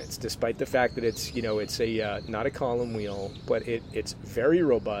movements, despite the fact that it's, you know, it's a not a column wheel, but it's very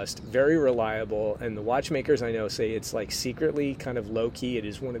robust, very reliable, and the watchmakers I know say it's like secretly kind of low key. It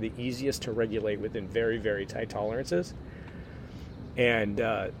is one of the easiest to regulate within very, very tight tolerances. And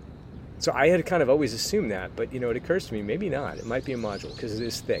so I had kind of always assumed that, but you know, it occurs to me maybe not. It might be a module because it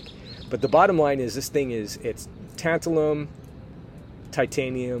is thick. But the bottom line is it's tantalum,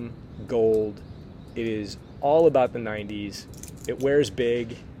 titanium, gold. It is all about the 90s. It wears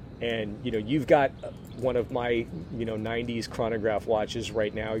big, and you know, you've got one of my, you know, 90s chronograph watches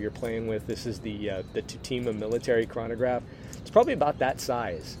right now you're playing with. This is the Tutima military chronograph. It's probably about that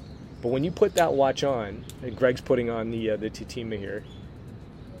size, but when you put that watch on, and Greg's putting on the Tutima here,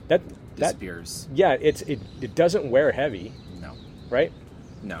 that disappears. Yeah, it doesn't wear heavy. No. Right?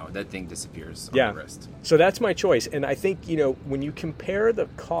 No, that thing disappears on the wrist. So that's my choice, and I think, you know, when you compare the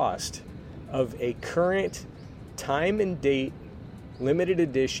cost of a current time and date limited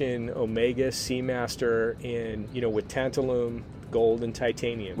edition Omega Seamaster in, you know, with tantalum, gold, and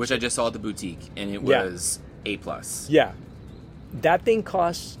titanium, which I just saw at the boutique, and it was A+. Yeah, that thing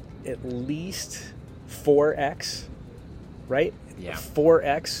costs at least 4x, right? Yeah,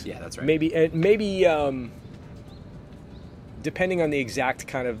 4x. Yeah, that's right. Maybe depending on the exact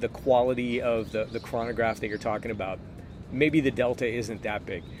kind of the quality of the chronograph that you're talking about, maybe the delta isn't that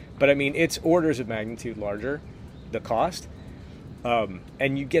big. But I mean, it's orders of magnitude larger, the cost.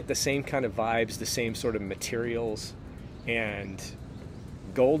 And you get the same kind of vibes, the same sort of materials, and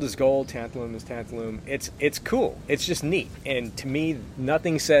gold is gold, tantalum is tantalum. It's cool. It's just neat. And to me,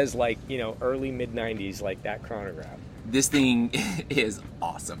 nothing says like, you know, early mid-90s like that chronograph. This thing is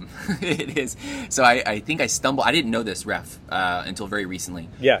awesome. It is. So I think I didn't know this ref until very recently.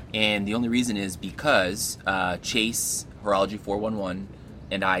 Yeah. And the only reason is because Chase, Horology 411,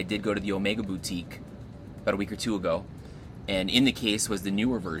 and I did go to the Omega boutique about a week or two ago. And in the case was the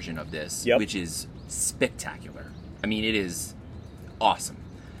newer version of this, which is spectacular. I mean, it is awesome.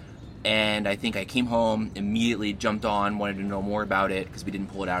 And I think I came home, immediately jumped on, wanted to know more about it, because we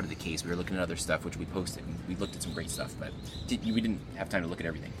didn't pull it out of the case. We were looking at other stuff, which we posted. And we looked at some great stuff, but we didn't have time to look at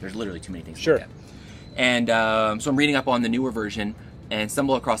everything. There's literally too many things to look at. And so I'm reading up on the newer version and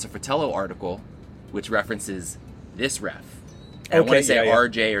stumble across a Fratello article, which references this ref. And I want to say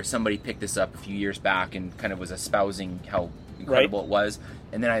RJ or somebody picked this up a few years back and kind of was espousing how incredible it was.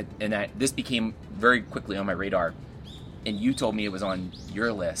 And then this became very quickly on my radar. And you told me it was on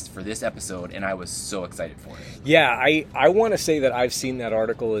your list for this episode, and I was so excited for it. Yeah, I want to say that I've seen that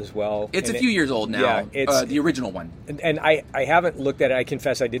article as well. It's a few years old now. Yeah, it's the original one. And I haven't looked at it. I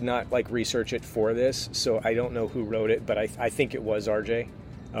confess I did not like research it for this, so I don't know who wrote it, but I think it was RJ.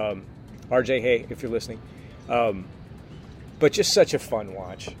 RJ, hey, if you're listening. But just such a fun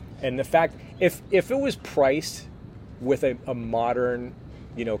watch. And the fact, if it was priced with a modern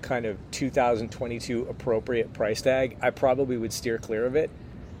kind of 2022 appropriate price tag, I probably would steer clear of it.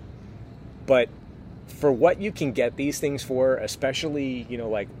 But for what you can get these things for, especially,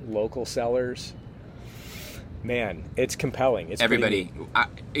 like local sellers, man, it's compelling. It's everybody.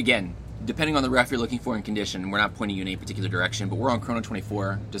 Again, depending on the ref you're looking for and condition, we're not pointing you in any particular direction, but we're on Chrono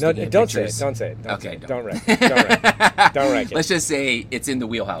 24. Just no, don't say it. Don't say it. Okay, don't wreck it. Don't wreck it. Don't wreck it. Let's just say it's in the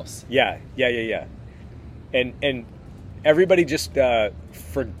wheelhouse. Yeah. And everybody just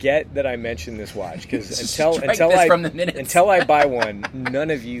forget that I mentioned this watch, because until I buy one,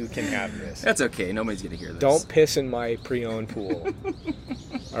 none of you can have this. That's okay. Nobody's gonna hear this. Don't piss in my pre-owned pool.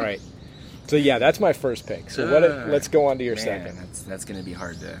 All right. So yeah, that's my first pick. So let's go on to your second. That's going to be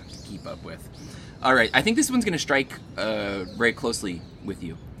hard to keep up with. All right, I think this one's going to strike very closely with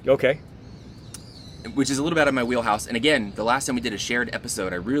you. Okay. Which is a little bit out of my wheelhouse. And again, the last time we did a shared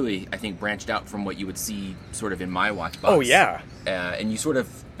episode, I think branched out from what you would see sort of in my watch box. Oh yeah. And you sort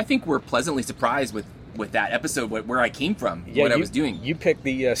of, I think, were pleasantly surprised with that episode, where I came from, I was doing. You picked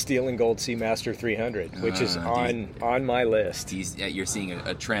the Steel and Gold Seamaster 300, which is on my list. You're seeing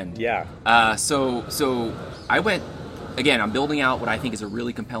a trend. Yeah. So I went, again, I'm building out what I think is a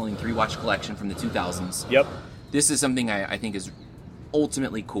really compelling 3-watch collection from the 2000s. Yep. This is something I think is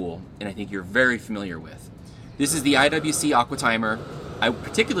ultimately cool, and I think you're very familiar with. This is the IWC Aqua Timer. I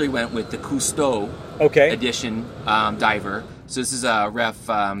particularly went with the Cousteau edition diver. So this is a ref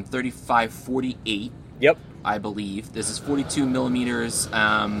 3548. Yep. I believe. This is 42 millimeters.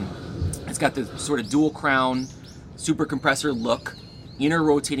 It's got the sort of dual crown, super compressor look, inner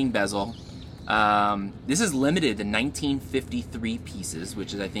rotating bezel. This is limited to 1953 pieces,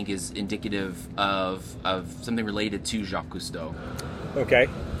 which I think is indicative of something related to Jacques Cousteau. Okay.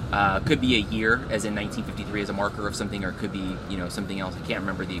 Could be a year, as in 1953 as a marker of something, or it could be something else. I can't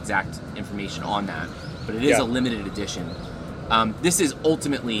remember the exact information on that, but it is a limited edition. This is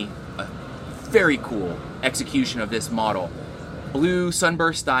ultimately a very cool execution of this model. Blue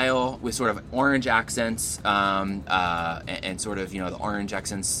sunburst style with sort of orange accents, and sort of, the orange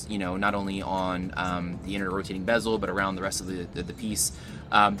accents, not only on the inner rotating bezel, but around the rest of the piece.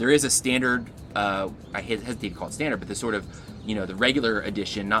 There is a standard, I hesitate to call it standard, but the sort of, the regular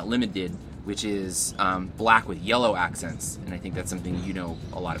edition, not limited, which is black with yellow accents, and I think that's something you know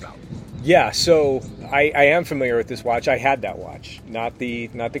a lot about. Yeah, so I am familiar with this watch. I had that watch, not the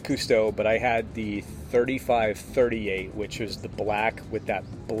Cousteau, but I had the 3538, which was the black with that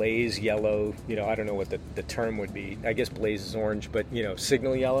blaze yellow. I don't know what the term would be. I guess blaze is orange, but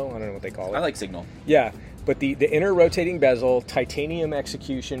signal yellow. I don't know what they call it. I like signal. Yeah, but the inner rotating bezel, titanium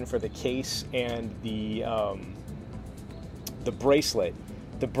execution for the case, and the bracelet.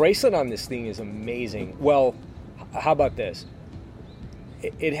 The bracelet on this thing is amazing. Well, how about this?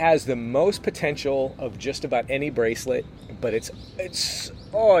 It has the most potential of just about any bracelet, but it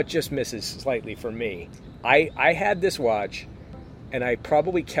just misses slightly for me. I had this watch, and I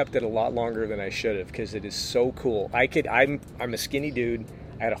probably kept it a lot longer than I should have, because it is so cool. I'm a skinny dude.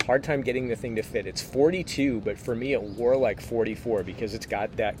 I had a hard time getting the thing to fit. It's 42, but for me it wore like 44, because it's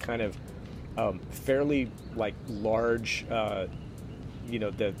got that kind of fairly like large, the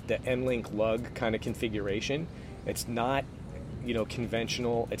N-link lug kind of configuration. It's not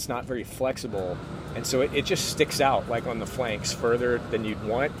conventional. It's not very flexible, and so it just sticks out like on the flanks further than you'd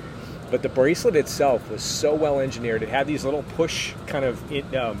want. But the bracelet itself was so well engineered. It had these little push kind of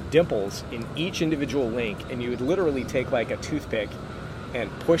dimples in each individual link, and you would literally take like a toothpick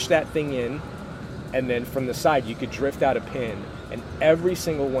and push that thing in, and then from the side you could drift out a pin, and every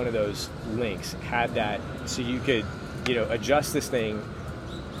single one of those links had that, so you could adjust this thing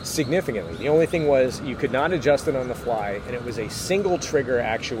significantly. The only thing was you could not adjust it on the fly, and it was a single trigger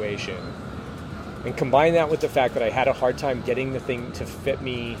actuation. And combine that with the fact that I had a hard time getting the thing to fit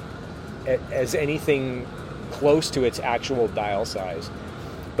me as anything close to its actual dial size.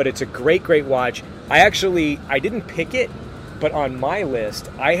 But it's a great watch. I didn't pick it, but on my list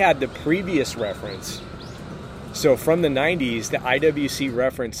I had the previous reference. So from the 90s, the IWC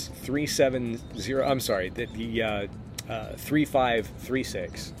reference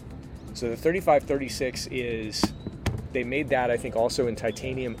 3536. So the 3536 they made that, I think, also in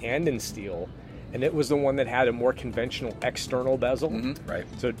titanium and in steel, and it was the one that had a more conventional external bezel. Mm-hmm. Right.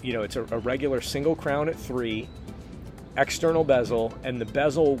 So it's a regular single crown at 3, external bezel, and the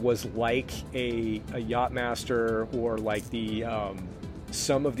bezel was like a Yachtmaster, or like the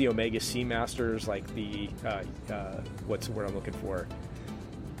some of the Omega Seamasters, like the what's the word I'm looking for?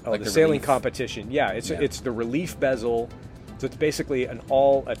 Oh, like the sailing relief competition. Yeah, it's the relief bezel. So it's basically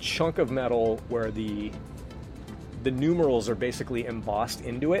a chunk of metal where the numerals are basically embossed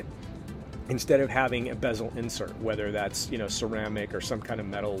into it, instead of having a bezel insert, whether that's, you know, ceramic or some kind of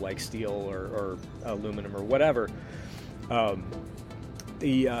metal like steel or aluminum or whatever.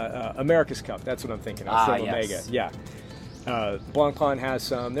 The America's Cup, that's what I'm thinking of, from Omega. Yes. Yeah. Blancpain has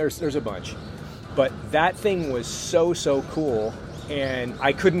some. There's a bunch. But that thing was so cool, and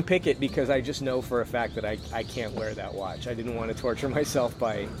I couldn't pick it because I just know for a fact that I can't wear that watch. I didn't want to torture myself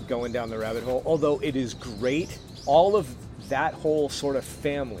by going down the rabbit hole, although it is great. All of that whole sort of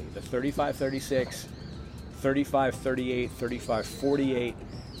family, the 3536, 3538, 3548,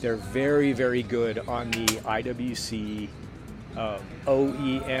 they're very, very good on the IWC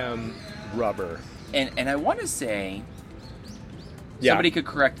OEM rubber. And I want to say, somebody could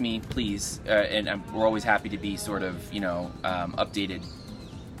correct me, please, and we're always happy to be sort of, you know, updated.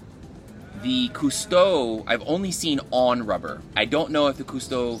 The Cousteau, I've only seen on rubber. I don't know if the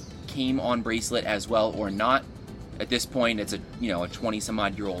Cousteau came on bracelet as well or not. At this point, it's a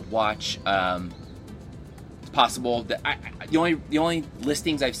 20-some-odd-year-old watch. It's possible that the only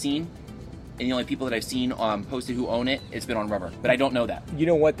listings I've seen and the only people that I've seen posted who own it, it's been on rubber. But I don't know that. You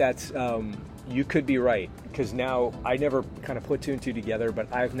know what? That's you could be right, because now I never kind of put two and two together,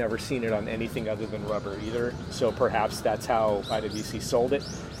 but I've never seen it on anything other than rubber either. So perhaps that's how IWC sold it.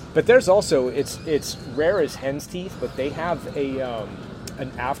 But there's also, it's rare as hen's teeth, but they have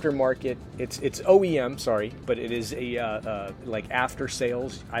an aftermarket. It's OEM, sorry, but it is a like after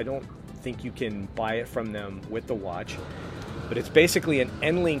sales. I don't think you can buy it from them with the watch, but it's basically an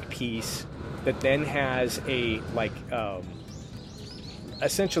N-link piece that then has a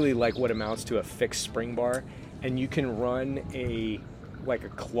essentially like what amounts to a fixed spring bar, and you can run a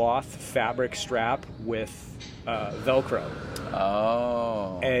cloth fabric strap with Velcro.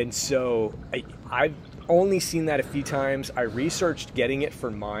 Oh. And so I've only seen that a few times. I researched getting it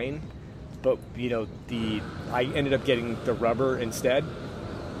for mine, but you know, I ended up getting the rubber instead.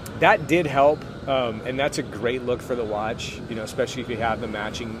 That did help, and that's a great look for the watch, you know, especially if you have the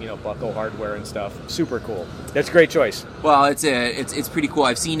matching, you know, buckle hardware and stuff. Super cool. That's a great choice. Well, it's pretty cool.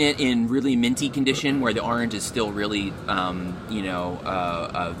 I've seen it in really minty condition where the orange is still really,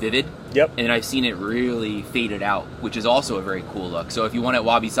 vivid. Yep. And I've seen it really faded out, which is also a very cool look. So if you want it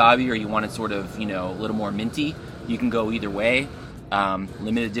wabi-sabi or you want it sort of, you know, a little more minty, you can go either way.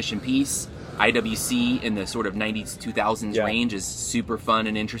 Limited edition piece. IWC in the sort of 90s, 2000s range is super fun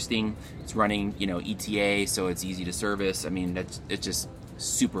and interesting. It's running, you know, ETA, so it's easy to service. I mean, it's just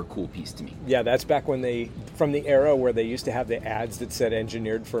super cool piece to me. Yeah, that's back when from the era where they used to have the ads that said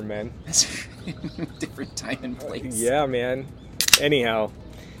engineered for men. Different time and place. Yeah, man. Anyhow,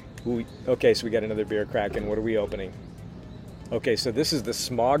 okay, so we got another beer cracking. What are we opening? Okay, so this is the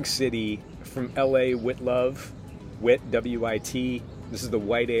Smog City from LA Witlove, W-I-T. This is the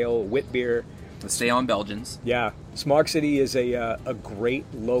white ale, wit beer. Let's stay on Belgians. Yeah. Smog City is a great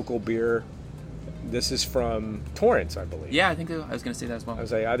local beer. This is from Torrance, I believe. Yeah, I think I was going to say that as well. I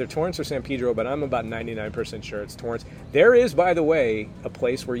was like, either Torrance or San Pedro, but I'm about 99% sure it's Torrance. There is, by the way, a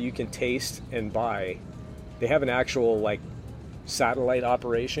place where you can taste and buy. They have an actual, satellite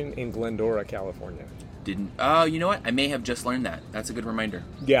operation in Glendora, California. Oh, you know what? I may have just learned that. That's a good reminder.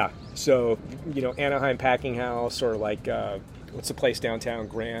 Yeah. So, you know, Anaheim Packing House or what's the place downtown?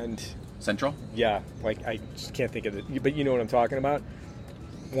 Grand Central? Yeah, I just can't think of it, but you know what I'm talking about.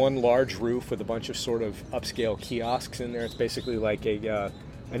 One large roof with a bunch of sort of upscale kiosks in there. It's basically like an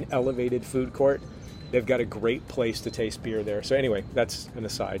elevated food court. They've got a great place to taste beer there. So anyway, that's an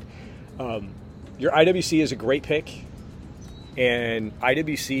aside. Your IWC is a great pick, and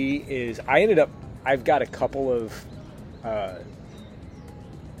IWC is. I've got a couple of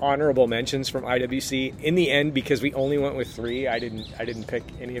honorable mentions from IWC in the end, because we only went with 3. I didn't pick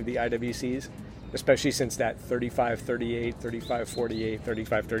any of the IWCs, especially since that 3538, 3548,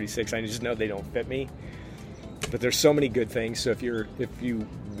 3536. I just know they don't fit me. But there's so many good things. So if you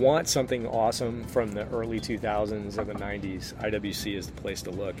want something awesome from the early 2000s or the 90s, IWC is the place to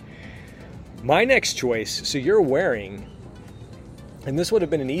look. My next choice. So you're wearing. And this would have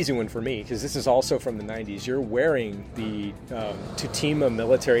been an easy one for me, because this is also from the 90s. You're wearing the Tutima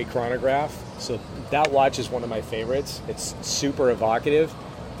military chronograph. So that watch is one of my favorites. It's super evocative.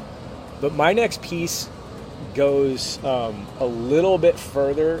 But my next piece goes a little bit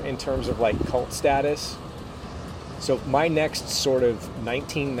further in terms of cult status. So my next sort of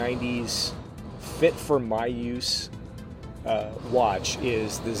 1990s fit for my use watch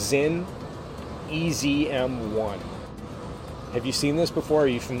is the Sinn EZM1. Have you seen this before? Are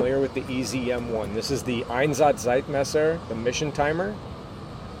you familiar with the EZM1? This is the Einsatzzeitmesser, the mission timer.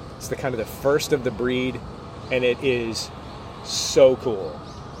 It's the kind of the first of the breed, and it is so cool.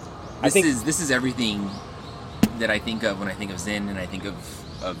 This is everything that I think of when I think of Sinn and I think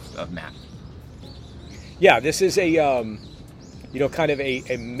of Matt. Yeah, this is a kind of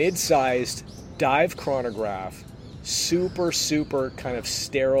a mid-sized dive chronograph, super kind of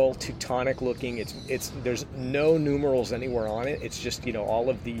sterile, Teutonic looking. It's there's no numerals anywhere on it. It's just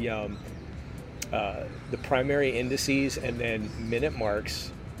all of the primary indices and then minute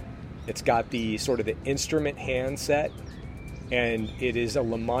marks. It's got the sort of the instrument handset, and it is a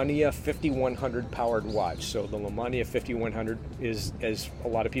Lemania 5100 powered watch. So the Lemania 5100 is, as a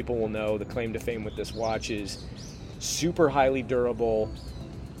lot of people will know, the claim to fame with this watch is super highly durable,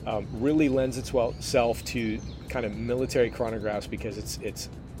 really lends itself to kind of military chronographs because it's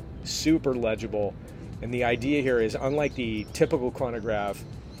super legible. And the idea here is, unlike the typical chronograph,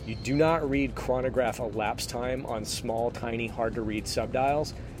 you do not read chronograph elapsed time on small, tiny, hard to read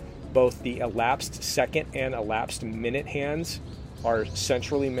subdials. Both the elapsed second and elapsed minute hands are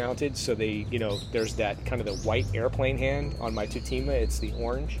centrally mounted, so they, there's that kind of the white airplane hand on my Tutima. It's the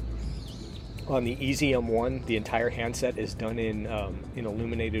orange. On the Easy M1, the entire handset is done in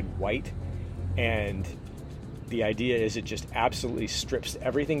illuminated white, and the idea is it just absolutely strips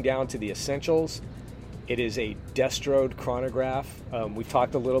everything down to the essentials. It is a Destrode chronograph. We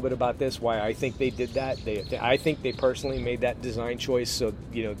talked a little bit about this, why I think they did that. I think they personally made that design choice so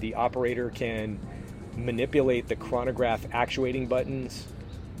the operator can manipulate the chronograph actuating buttons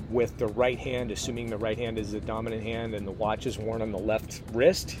with the right hand, assuming the right hand is the dominant hand and the watch is worn on the left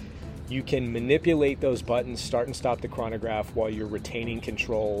wrist. You can manipulate those buttons, start and stop the chronograph, while you're retaining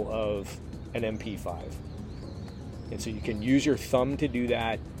control of an MP5. And so you can use your thumb to do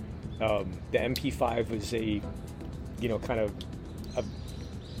that. The MP5 was a kind of a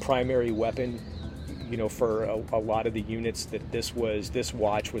primary weapon, for a lot of the units that this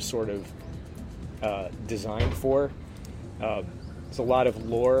watch was sort of designed for. There's a lot of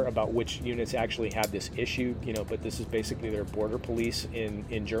lore about which units actually have this issue, but this is basically their border police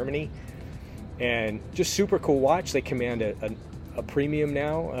in Germany. And just super cool watch. They command a premium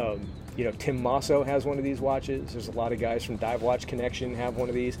now. Tim Masso has one of these watches. There's a lot of guys from Dive Watch Connection have one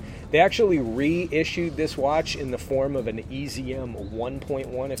of these. They actually reissued this watch in the form of an EZM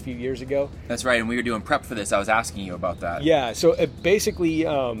 1.1 a few years ago. That's right, and we were doing prep for this. I was asking you about that. Yeah, so basically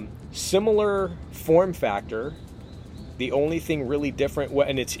similar form factor. The only thing really different,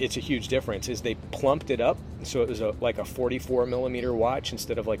 and it's a huge difference, is they plumped it up. So it was like a 44 millimeter watch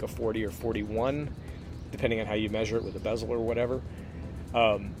instead of like a 40 or 41, depending on how you measure it with a bezel or whatever.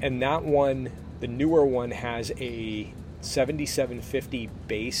 And that one, the newer one, has a 7750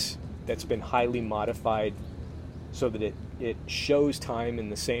 base that's been highly modified so that it shows time in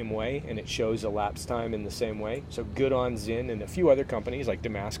the same way, and it shows elapsed time in the same way. So good on Zinn and a few other companies like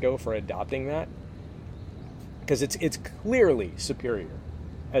Damasco for adopting that, because it's clearly superior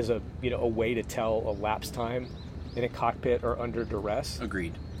as a way to tell elapsed time in a cockpit or under duress.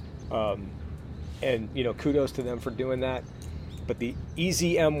 Agreed. And kudos to them for doing that. But the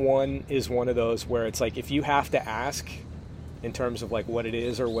Easy M1 is one of those where it's like, if you have to ask in terms of like what it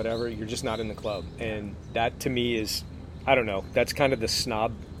is or whatever, you're just not in the club. And that to me is, I don't know, that's kind of the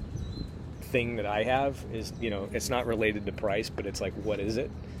snob thing that I have is, it's not related to price, but it's like, what is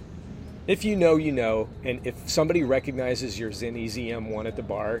it? If you know, and if somebody recognizes your Zinn Easy M1 at the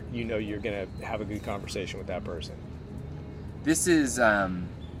bar, you're going to have a good conversation with that person. This is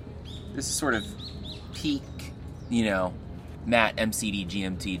sort of peak, Matt MCD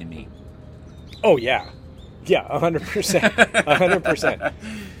GMT to me. Oh yeah, 100%, 100%.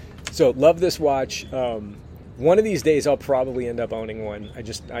 So love this watch. One of these days I'll probably end up owning one.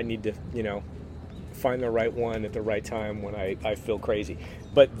 I need to find the right one at the right time when I feel crazy.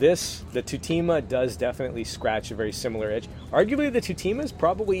 But the Tutima does definitely scratch a very similar edge. Arguably the Tutima is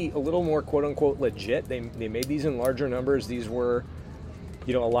probably a little more quote unquote legit. They made these in larger numbers. These were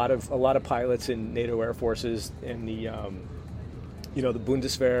a lot of pilots in NATO air forces and the the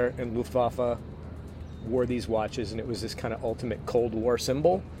Bundeswehr and Luftwaffe wore these watches, and it was this kind of ultimate Cold War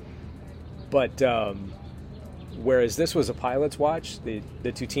symbol. But whereas this was a pilot's watch, the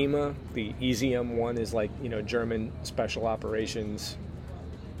Tutima, the Easy M1 is like German special operations,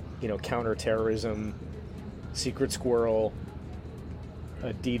 counterterrorism, Secret Squirrel,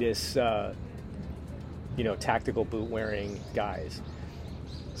 Adidas, tactical boot wearing guys.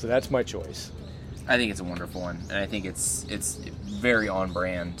 So that's my choice. I think it's a wonderful one, and I think it's very on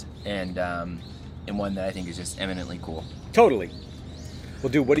brand, and one that I think is just eminently cool. Totally. Well,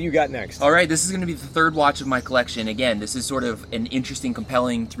 dude, what do you got next? All right, this is going to be the third watch of my collection. Again, this is sort of an interesting,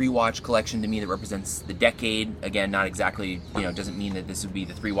 compelling 3-watch collection to me that represents the decade. Again, not exactly, doesn't mean that this would be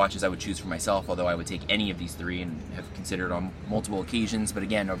the 3 watches I would choose for myself, although I would take any of these 3 and have considered on multiple occasions. But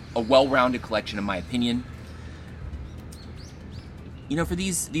again, a well-rounded collection in my opinion. For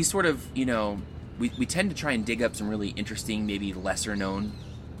these sort of, we tend to try and dig up some really interesting, maybe lesser known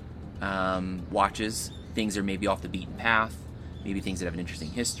watches, things that are maybe off the beaten path, maybe things that have an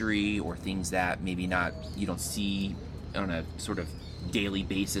interesting history, or things that maybe not you don't see on a sort of daily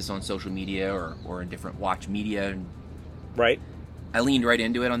basis on social media or in different watch media. Right. I leaned right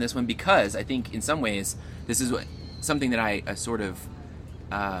into it on this one because I think in some ways this is something that I sort of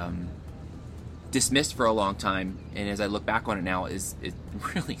dismissed for a long time, and as I look back on it now, is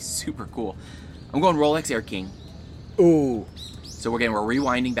really super cool. I'm going Rolex Air King. Ooh. So we're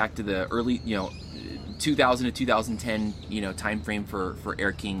rewinding back to the early, 2000 to 2010, time frame for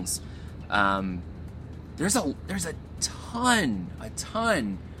Air Kings. There's a ton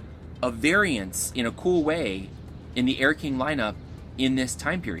of variants in a cool way in the Air King lineup in this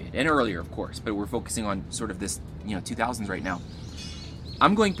time period, and earlier, of course, but we're focusing on sort of this, 2000s right now.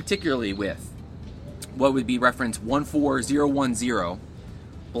 I'm going particularly with what would be reference 14010,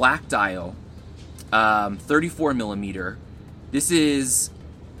 black dial, 34 millimeter. This is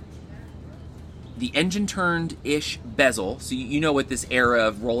the engine turned-ish bezel, so you know what this era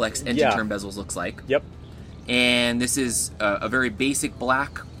of Rolex engine turn bezels looks like. Yep. And this is a very basic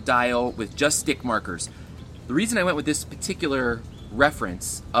black dial with just stick markers. The reason I went with this particular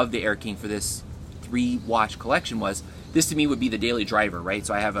reference of the Air King for this 3-watch collection was this to me would be the daily driver, right?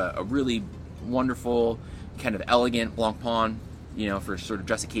 So I have a really wonderful, kind of elegant Blancpain, for sort of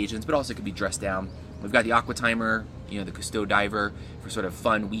dress occasions, but also could be dressed down. We've got the Aqua Timer, the Cousteau Diver for sort of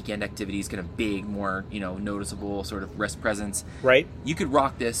fun weekend activities, kind of big, more, noticeable sort of wrist presence. Right. You could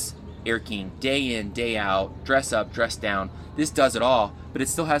rock this Air King day in, day out, dress up, dress down. This does it all, but it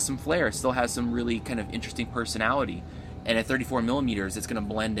still has some flair. It still has some really kind of interesting personality. And at 34 millimeters, it's going to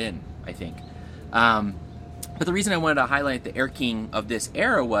blend in, I think. But the reason I wanted to highlight the Air King of this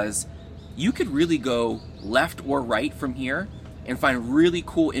era was you could really go left or right from here and find really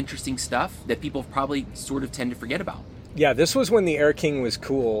cool, interesting stuff that people probably sort of tend to forget about. Yeah, this was when the Air King was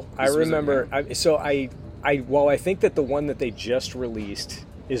cool. I remember. While I think that the one that they just released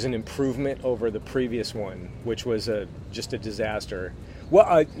is an improvement over the previous one, which was just a disaster.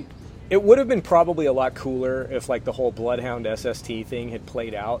 Well, it would have been probably a lot cooler if like the whole Bloodhound SST thing had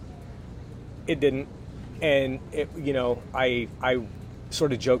played out. It didn't, and I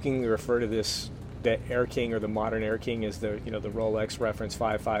sort of jokingly refer to this, the Air King or the modern Air King, as the the Rolex reference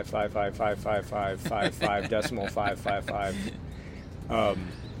 555555555 decimal 555.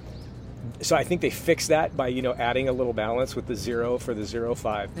 So I think they fixed that by adding a little balance with the 0 for the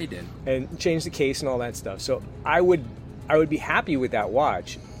 05. They did, and changed the case and all that stuff. So I would be happy with that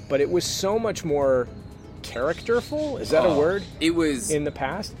watch, but it was so much more characterful. Is that a word? It was in the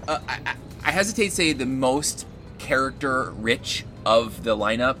past. I hesitate to say the most character rich of the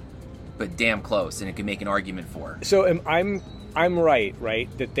lineup, but damn close, and it can make an argument for. So I'm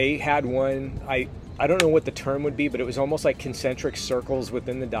right that they had one. I don't know what the term would be, but it was almost like concentric circles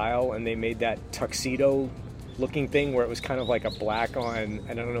within the dial, and they made that tuxedo looking thing where it was kind of like a black on, and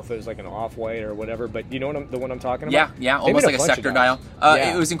I don't know if it was like an off-white or whatever, but you know the one I'm talking about? Yeah, almost like a sector dial.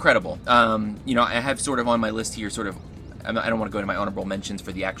 It was incredible. I have sort of on my list here sort of, I don't want to go into my honorable mentions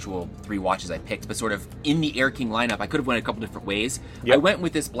for the actual 3 watches I picked, but sort of in the Air King lineup, I could have went a couple different ways. Yep. I went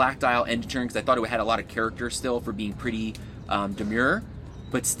with this black dial engine turn because I thought it had a lot of character still for being pretty demure,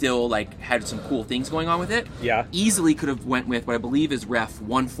 but still like had some cool things going on with it. Yeah. Easily could have went with what I believe is ref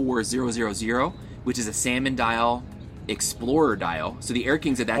 14000, which is a salmon dial Explorer dial. So the Air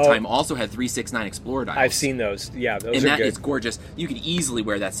Kings at that time also had 369 Explorer dials. I've seen those. Yeah, those and are that good. is gorgeous. You could easily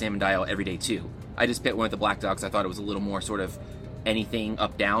wear that salmon dial every day too. I just picked one with the black dial because I thought it was a little more sort of anything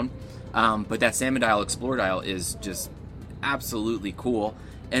up down. But that salmon dial Explorer dial is just absolutely cool.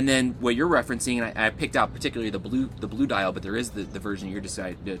 And then what you're referencing, and I picked out particularly the blue dial, but there is the version you're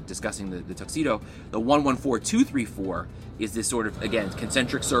discussing, the tuxedo. The 114234 is this sort of, again,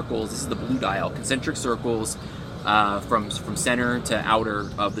 concentric circles. This is the blue dial, concentric circles from center to outer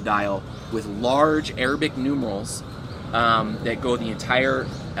of the dial with large Arabic numerals that go the entire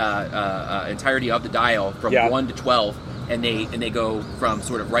entirety of the dial from 1 to 12. And they go from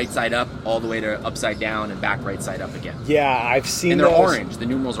sort of right side up all the way to upside down and back right side up again. Yeah, I've seen those. And they're those. Orange. The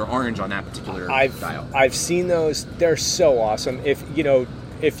numerals are orange on that particular dial. I've seen those. They're so awesome.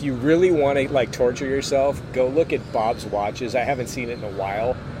 If you really want to like torture yourself, go look at Bob's watches. I haven't seen it in a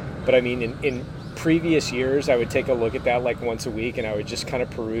while, but I mean in previous years I would take a look at that like once a week, and I would just kind of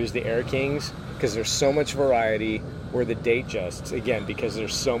peruse the Air Kings because there's so much variety. Or the Datejusts, again, because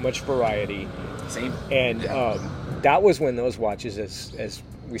there's so much variety. Same. And that was when those watches, as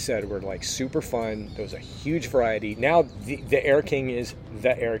we said, were like super fun. There was a huge variety. Now the Air King is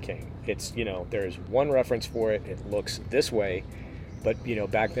the Air King. It's, there's one reference for it. It looks this way. But,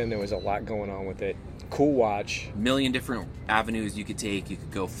 back then there was a lot going on with it. Cool watch. A million different avenues you could take. You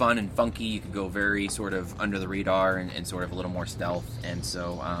could go fun and funky. You could go very sort of under the radar and sort of a little more stealth. And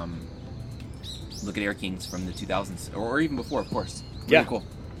so look at Air Kings from the 2000s, or even before, of course. Really cool.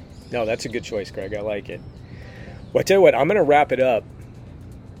 No, that's a good choice, Greg. I like it. Well, I tell you what, I'm going to wrap it up.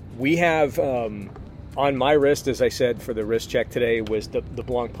 We have, on my wrist, as I said, for the wrist check today, was the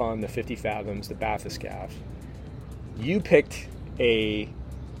Blancpain, the 50 Fathoms, the Bathyscaphe. You picked the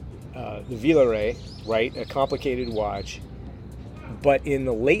Villaret, right? A complicated watch. But in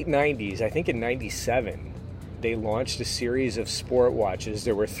the late 90s, I think in 97, they launched a series of sport watches.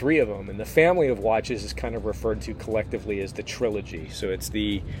 There were 3 of them, and the family of watches is kind of referred to collectively as the trilogy. So it's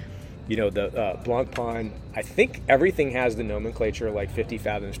the Blancpain. I think everything has the nomenclature like 50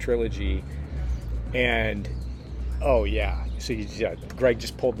 Fathoms trilogy. And, oh yeah, so Greg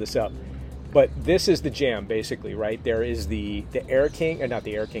just pulled this up. But this is the jam, basically, right? There is the Air King, not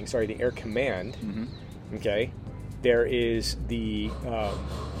the Air King, sorry, the Air Command, okay? There is the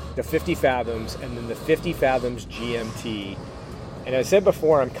 50 Fathoms, and then the 50 Fathoms GMT. And as I said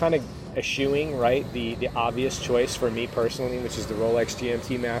before, I'm kind of eschewing, right, the obvious choice for me personally, which is the Rolex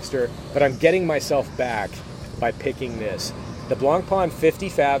GMT Master, but I'm getting myself back by picking this. The Blancpain 50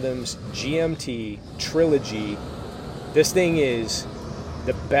 Fathoms GMT Trilogy. This thing is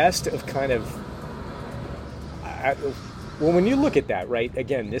the best of kind of... well, when you look at that, right,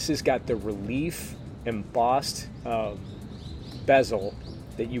 again, this has got the relief embossed bezel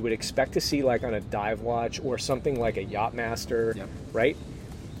that you would expect to see like on a dive watch or something like a Yachtmaster, right?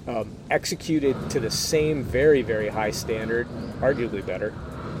 Executed to the same very, very high standard, arguably better.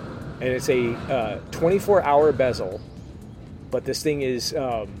 And it's a 24-hour bezel, but this thing is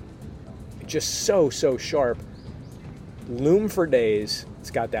just so sharp. Lume for days.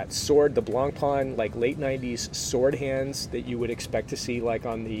 It's got that sword, the Blancpain, like late 90s sword hands that you would expect to see like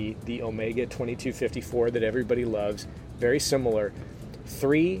on the Omega 2254 that everybody loves. Very similar.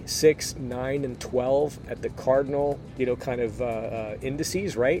 3, 6, 9, and 12 at the cardinal, kind of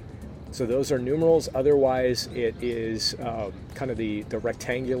indices, right? So those are numerals. Otherwise, it is kind of the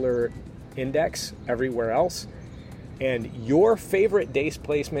rectangular index everywhere else. And your favorite date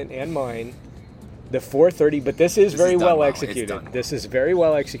placement and mine, the 430, but this is very well executed. This is very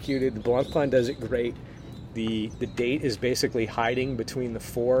well executed. The Blancpain does it great. The date is basically hiding between the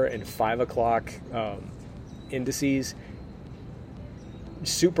 4 and 5 o'clock indices.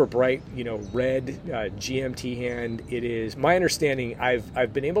 Super bright, red GMT hand. It is my understanding.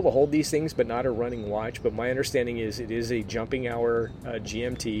 I've been able to hold these things, but not a running watch. But my understanding is it is a jumping hour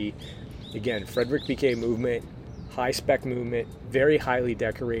GMT. Again, Frederick Piquet movement, high spec movement, very highly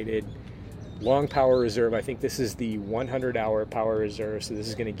decorated, long power reserve. I think this is the 100-hour power reserve. So this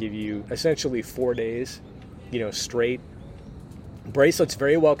is going to give you essentially 4 days, straight. Bracelet's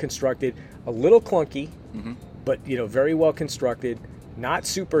very well constructed, a little clunky, but very well constructed. Not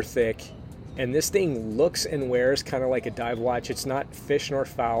super thick, and this thing looks and wears kind of like a dive watch. It's not fish nor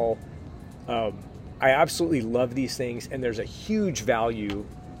foul. I absolutely love these things, and there's a huge value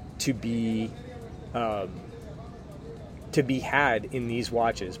to be had in these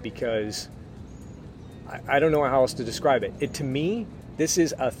watches because I don't know how else to describe it. To me, this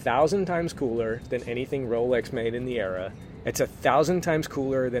is 1,000 times cooler than anything Rolex made in the era. It's 1,000 times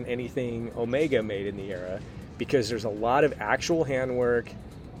cooler than anything Omega made in the era, because there's a lot of actual handwork.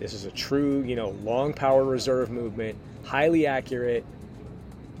 This is a true, long power reserve movement, highly accurate,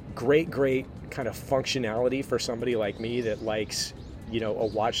 great kind of functionality for somebody like me that likes, a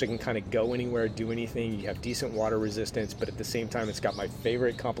watch that can kind of go anywhere, do anything. You have decent water resistance, but at the same time, it's got my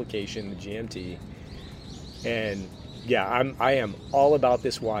favorite complication, the GMT. And yeah, I am all about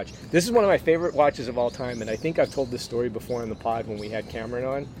this watch. This is one of my favorite watches of all time, and I think I've told this story before on the pod when we had Cameron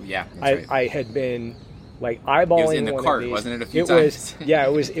on. Yeah, that's right. I had been like eyeballing. It was in the one cart, of these. Wasn't it? A few times.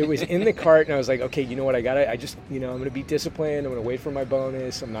 It was in the cart, and I was like, okay, you know what? I'm going to be disciplined. I'm going to wait for my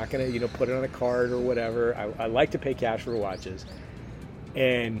bonus. I'm not going to, put it on a card or whatever. I like to pay cash for watches,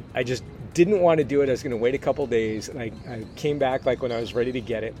 and I just didn't want to do it. I was going to wait a couple days, and I came back like when I was ready to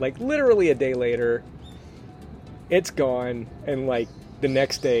get it. Like literally a day later, it's gone, and like the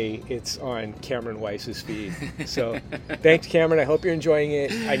next day, it's on Cameron Weiss's feed. So thanks, Cameron. I hope you're enjoying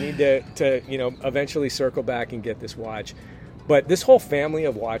it. I need to eventually circle back and get this watch. But this whole family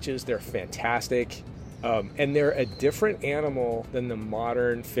of watches, they're fantastic. And they're a different animal than the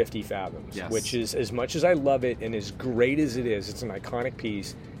modern 50 Fathoms, which is, as much as I love it and as great as it is, it's an iconic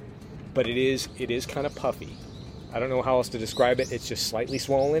piece, but it is kind of puffy. I don't know how else to describe it. It's just slightly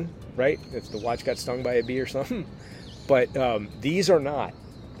swollen, right? If the watch got stung by a bee or something. But these are not.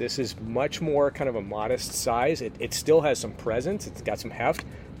 This is much more kind of a modest size. It still has some presence. It's got some heft,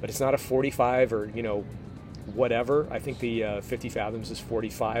 but it's not a 45 or, whatever. I think the 50 fathoms is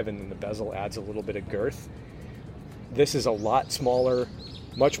 45, and then the bezel adds a little bit of girth. This is a lot smaller,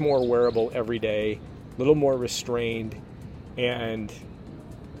 much more wearable every day, a little more restrained, and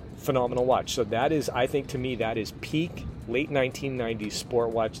phenomenal watch. So that is, I think, to me, that is peak late 1990s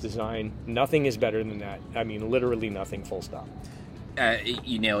sport watch design. Nothing is better than that. I mean, literally nothing, full stop.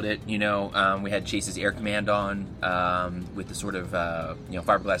 You nailed it. We had Chase's Air Command on with the sort of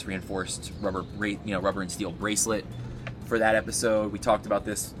fiberglass reinforced rubber and steel bracelet for that episode. We talked about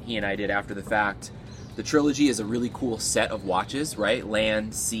this. He and I did after the fact. The Trilogy is a really cool set of watches, right?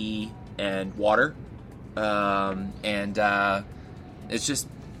 Land, sea, and water, and it's just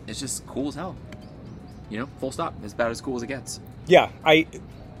cool as hell. Full stop. It's about as cool as it gets. Yeah,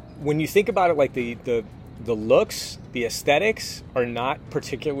 when you think about it, like the looks, the aesthetics are not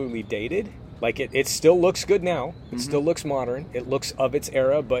particularly dated. Like it still looks good now. It still looks modern. It looks of its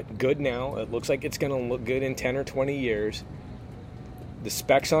era, but good now. It looks like it's going to look good in 10 or 20 years. The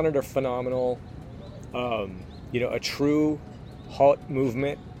specs on it are phenomenal. A true halt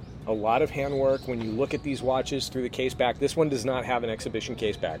movement, a lot of handwork. When you look at these watches through the case back, this one does not have an exhibition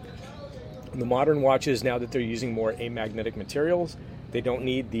case back. The modern watches, now that they're using more amagnetic materials, they don't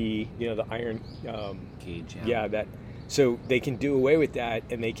need the iron cage. So they can do away with that,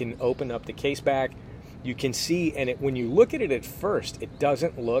 and they can open up the case back. You can see, and when you look at it at first, it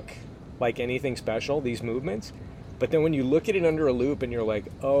doesn't look like anything special, these movements. But then when you look at it under a loop, and you're like,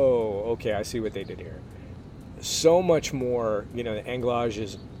 oh, okay, I see what they did here. So much more. The anglage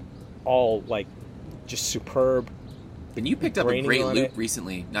is all like just superb. And you picked up a great loop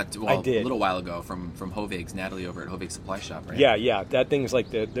recently, I did. A little while ago from Hovig's, Natalie over at Hovig's Supply Shop, right? Yeah. That thing's like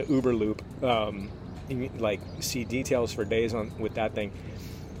the Uber loop. You see details for days with that thing.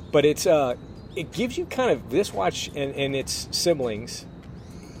 But it gives you kind of, this watch and its siblings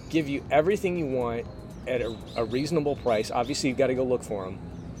give you everything you want at a reasonable price. Obviously, you've got to go look for them.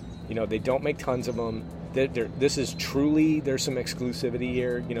 They don't make tons of them. This is truly, there's some exclusivity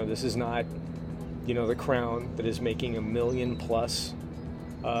here. This is not, the Crown that is making 1 million plus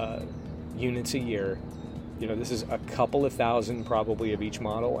units a year. This is a couple of thousand probably of each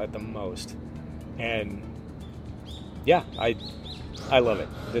model at the most. And yeah, I love it.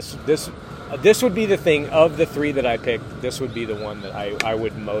 This would be the thing of the three that I picked. This would be the one that I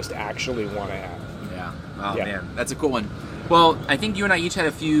would most actually want to have. Yeah. Oh man, that's a cool one. Well, I think you and I each had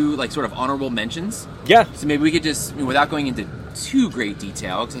a few sort of honorable mentions. Yeah. So maybe we could just, without going into too great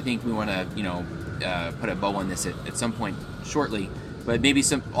detail, because I think we want to put a bow on this at some point shortly. But maybe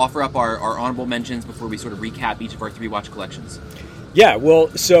offer up our honorable mentions before we sort of recap each of our 3 watch collections. Yeah, well,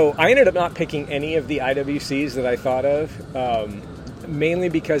 so I ended up not picking any of the IWCs that I thought of, mainly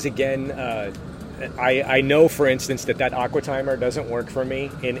because, again, I know, for instance, that Aqua Timer doesn't work for me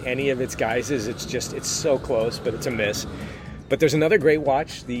in any of its guises. It's so close, but it's a miss. But there's another great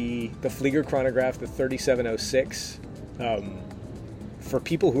watch, the Flieger Chronograph, the 3706. For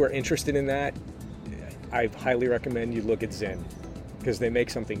people who are interested in that, I highly recommend you look at Zen, because they make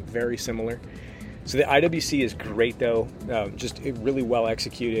something very similar. So the IWC is great, though, just really well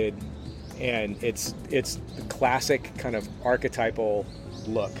executed, and it's the classic kind of archetypal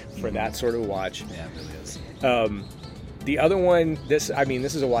look for that sort of watch. Yeah, it really is. The other one, this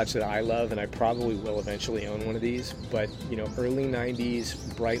is a watch that I love, and I probably will eventually own one of these. But early '90s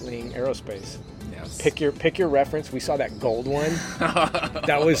Breitling Aerospace. Yes. Pick your reference. We saw that gold one.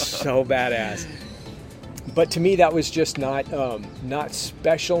 That was so badass. But to me, that was just not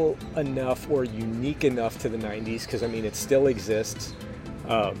special enough or unique enough to the '90s, because it still exists.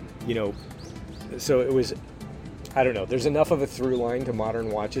 So it was, I don't know. There's enough of a through line to modern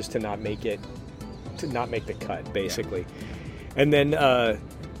watches to not make the cut, basically. Yeah. And then,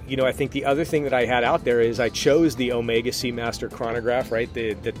 I think the other thing that I had out there is I chose the Omega Seamaster chronograph, right?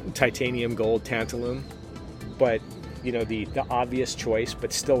 The titanium gold tantalum, but the obvious choice,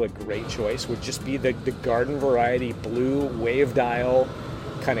 but still a great choice, would just be the garden variety blue wave dial,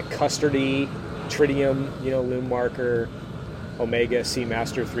 kind of custardy tritium, lume marker, Omega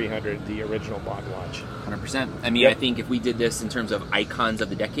Seamaster 300, the original Bond watch. 100%. I think if we did this in terms of icons of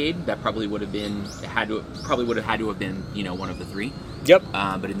the decade, that probably would have had to have been one of the 3. Yep.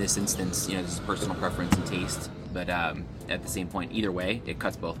 But in this instance, this is personal preference and taste. But at the same point, either way, it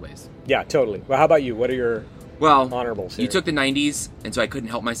cuts both ways. Yeah, totally. Well, how about you? What are your Well, honorables here. You took the 90s, and so I couldn't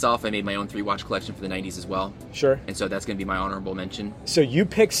help myself. I made my own 3-watch collection for the 90s as well. Sure. And so that's going to be my honorable mention. So you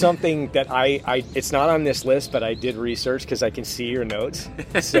picked something that I it's not on this list, but I did research because I can see your notes.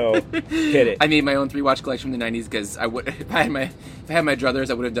 So hit it. I made my own 3-watch collection from the 90s because I would, if I had my druthers,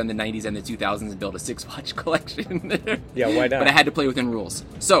 I would have done the 90s and the 2000s and built a 6-watch collection. Yeah, why not? But I had to play within rules.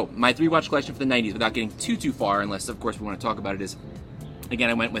 So my 3-watch collection for the 90s, without getting too far, unless of course we want to talk about it, is again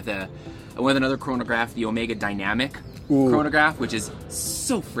I went with another chronograph, the Omega Dynamic chronograph, which is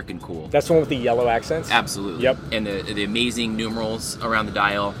so freaking cool. That's the one with the yellow accents? Absolutely. Yep. And the amazing numerals around the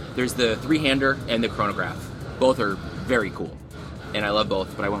dial. There's the 3-hander and the chronograph. Both are very cool. And I love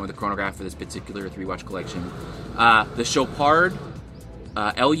both, but I went with the chronograph for this particular 3-watch collection. The Chopard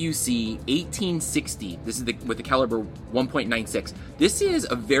LUC 1860. This is with the caliber 1.96. This is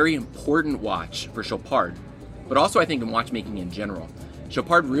a very important watch for Chopard, but also I think in watchmaking in general.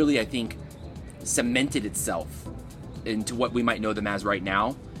 Chopard really, I think, cemented itself into what we might know them as right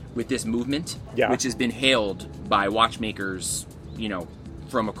now with this movement, which has been hailed by watchmakers,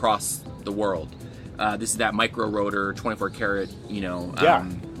 from across the world. This is that micro rotor, 24 karat,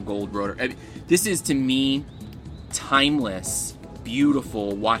 gold rotor. I mean, this is, to me, timeless,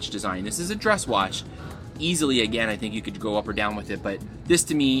 beautiful watch design. This is a dress watch. Easily, again, I think you could go up or down with it, but this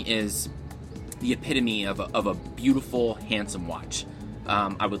to me is the epitome of a beautiful, handsome watch.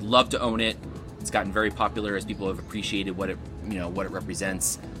 I would love to own it. It's gotten very popular as people have appreciated what it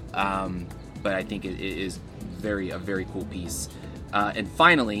represents. But I think it is a very cool piece. And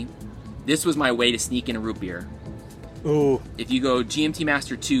finally, this was my way to sneak in a root beer. Ooh. If you go GMT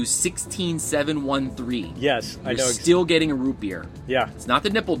Master 2 16713. Yes, I know. You're still getting a root beer. Yeah. It's not the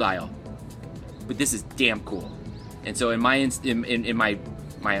nipple dial, but this is damn cool. And so in my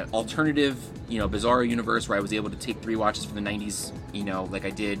alternative, bizarro universe where I was able to take 3 watches from the 90s, like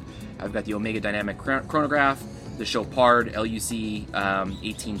I did, I've got the Omega Dynamic chronograph, the Chopard LUC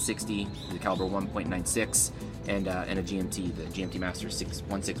 1860, the caliber 1.96, and a GMT, the GMT Master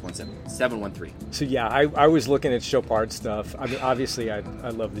 713. So yeah, I was looking at Chopard stuff. I mean, obviously I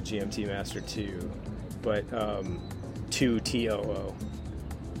love the GMT Master 2, but 2 TOO.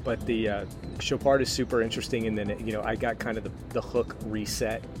 But the Chopard is super interesting, and then I got kind of the hook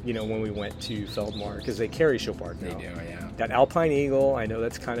reset, when we went to Feldmar, because they carry Chopard now. They do, yeah. That Alpine Eagle, I know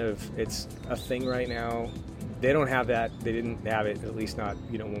that's it's a thing right now. They don't have that. They didn't have it, at least not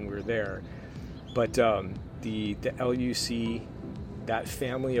when we were there. But the LUC, that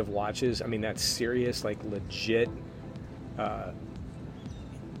family of watches, I mean, that's serious, like legit. I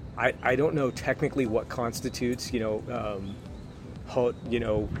don't know technically what constitutes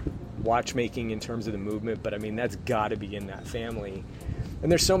watchmaking in terms of the movement, but I mean that's got to be in that family.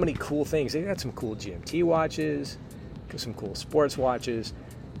 And there's so many cool things. They got some cool GMT watches, some cool sports watches,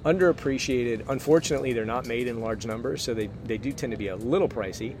 underappreciated. Unfortunately, they're not made in large numbers, so they do tend to be a little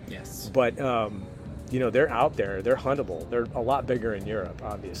pricey. Yes. But they're out there. They're huntable. They're a lot bigger in Europe,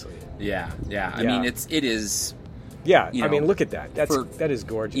 obviously. Yeah. I mean, it is. Yeah, I mean, look at that. That is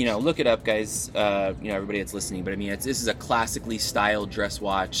gorgeous. Look it up, guys. Everybody that's listening. But I mean, this is a classically styled dress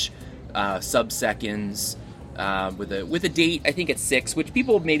watch, sub-seconds, with a date. I think it's 6, which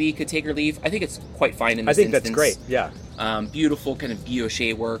people maybe could take or leave. I think it's quite fine in this instance. That's great. Yeah. Beautiful kind of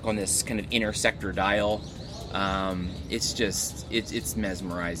guilloche work on this kind of inner sector dial. It's just it's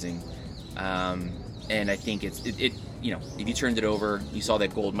mesmerizing. And I think if you turned it over, you saw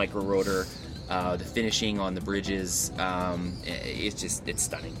that gold micro rotor. The finishing on the bridges, it's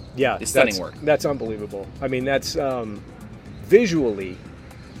stunning. Yeah, it's stunning work. That's unbelievable. I mean, that's visually,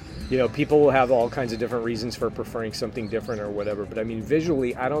 people will have all kinds of different reasons for preferring something different or whatever. But I mean,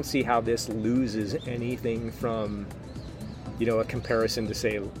 visually, I don't see how this loses anything from, a comparison to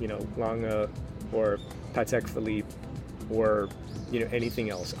say, Lange or Patek Philippe or, anything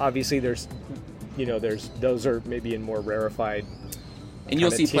else. Obviously, there's those are maybe in more rarefied. And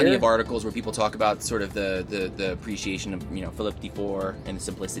you'll see plenty of articles where people talk about sort of the appreciation of Philippe Dufour and the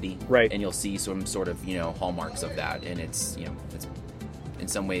simplicity, right? And you'll see some sort of hallmarks of that, and it's in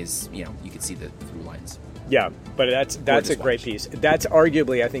some ways you could see the through lines. Yeah, but that's a great piece. That's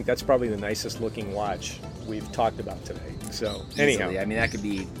arguably, I think that's probably the nicest looking watch we've talked about today. So anyhow, I mean that could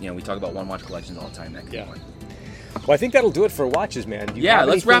be we talk about 1-watch collections all the time. That could be one. Well, I think that'll do it for watches, man.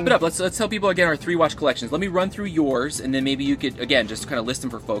 Let's wrap it up. Let's tell people again our 3-watch collections. Let me run through yours, and then maybe you could again just kind of list them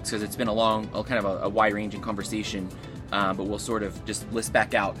for folks because it's been a wide-ranging conversation. But we'll sort of just list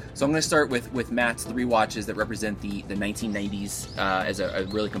back out. So I'm going to start with Matt's 3 watches that represent the 1990s as a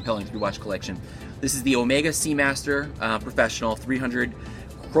really compelling 3-watch collection. This is the Omega Seamaster Professional 300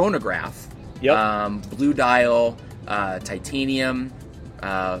 chronograph. Yep. Blue dial, titanium,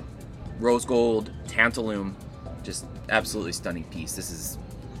 rose gold, tantalum. just absolutely stunning piece. This is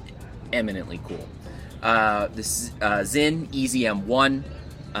eminently cool. This Zinn EZM1,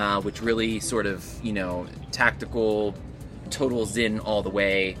 which really sort of, tactical, total Zinn all the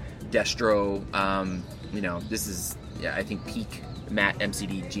way. Destro, this is, I think, peak matte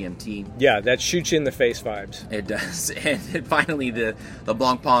MCD GMT. Yeah, that shoots you in the face vibes. It does. And finally, the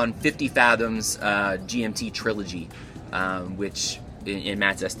Blancpain 50 Fathoms GMT Trilogy, which in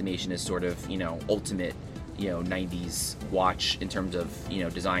Matt's estimation is sort of, ultimate, 90s watch in terms of,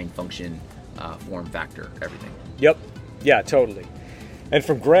 design, function, form factor, everything. Yep. Yeah, totally. And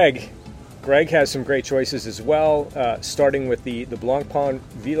from Greg has some great choices as well, starting with the Blancpain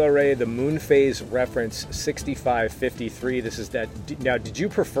Villaret, the Moon Phase Reference 6553. This is that. Now, did you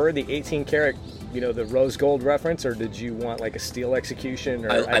prefer the 18 karat, the rose gold reference, or did you want like a steel execution?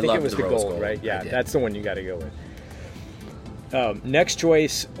 Or I think it was the rose gold, right? Yeah, that's the one you got to go with. Next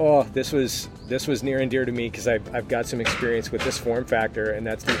choice. Oh, this was near and dear to me because I've got some experience with this form factor, and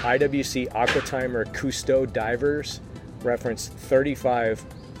that's the IWC Aquatimer Cousteau Divers Reference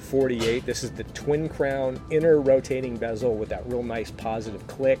 3548. This is the twin crown inner rotating bezel with that real nice positive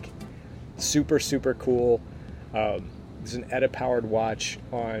click. Super, super cool. This is an ETA powered watch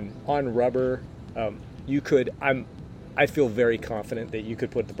on rubber. I feel very confident that you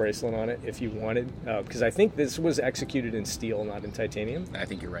could put the bracelet on it if you wanted, because I think this was executed in steel, not in titanium. I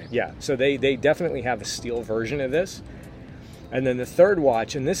think you're right. Yeah, so they definitely have a steel version of this. And then the third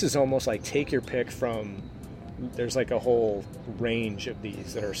watch, and this is almost like take your pick from, there's like a whole range of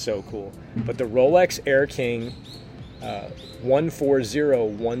these that are so cool. But the Rolex Air King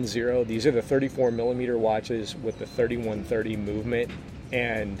 14010, these are the 34 millimeter watches with the 3130 movement,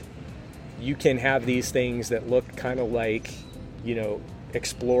 and you can have these things that look kind of like,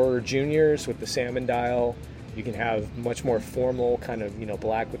 Explorer Juniors with the salmon dial. You can have much more formal kind of,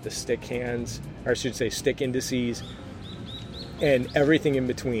 black with the stick hands, or I should say stick indices, and everything in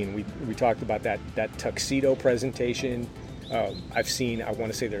between. We talked about that tuxedo presentation. I've seen, I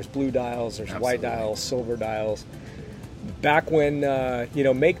want to say there's blue dials, there's Absolutely. White dials, silver dials. Back when,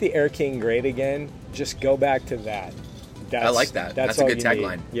 make the Air King great again, just go back to that. I like that. That's a good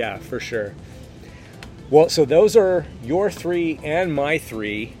tagline. Yeah, for sure. Well, so those are your three and my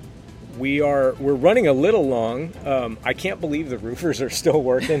three. We're running a little long. I can't believe the roofers are still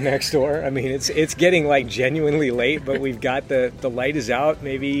working next door. I mean, it's getting like genuinely late, but we've got the light is out.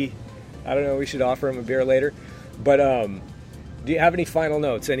 Maybe, I don't know, we should offer them a beer later. But do you have any final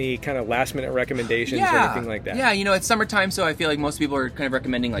notes? Any kind of last minute recommendations or anything like that? Yeah, it's summertime, so I feel like most people are kind of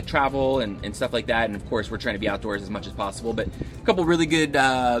recommending like travel and stuff like that. And of course, we're trying to be outdoors as much as possible. But a couple really good,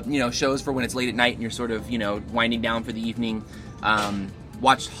 shows for when it's late at night and you're sort of, winding down for the evening.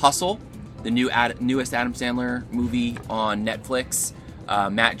 Watched Hustle, the newest Adam Sandler movie on Netflix.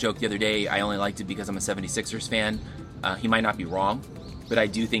 Matt joked the other day, I only liked it because I'm a 76ers fan. He might not be wrong, but I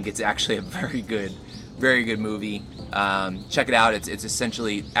do think it's actually a very good movie. Check it out. It's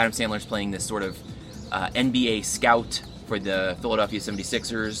essentially Adam Sandler's playing this sort of NBA scout for the Philadelphia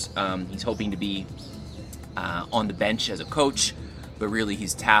 76ers. He's hoping to be on the bench as a coach, but really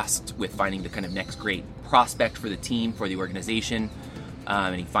he's tasked with finding the kind of next great prospect for the team, for the organization.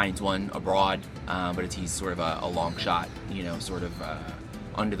 And he finds one abroad, but he's sort of a long shot, sort of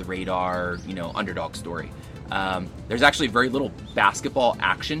under the radar, underdog story. There's actually very little basketball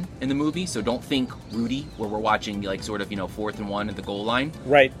action in the movie, so don't think Rudy, where we're watching like sort of 4th and 1 at the goal line.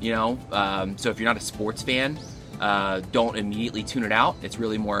 Right. So if you're not a sports fan, don't immediately tune it out. It's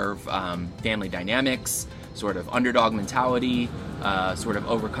really more of family dynamics, sort of underdog mentality, sort of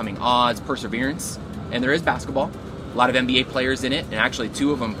overcoming odds, perseverance, and there is basketball. A lot of NBA players in it, and actually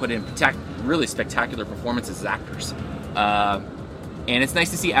 2 of them put in really spectacular performances as actors. And it's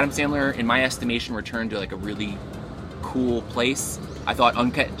nice to see Adam Sandler, in my estimation, return to like a really cool place. I thought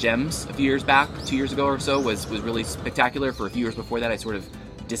Uncut Gems a few years back, 2 years ago or so, was really spectacular. For a few years before that, I sort of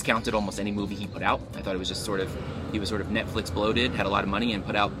discounted almost any movie he put out. I thought it was just he was sort of Netflix bloated, had a lot of money, and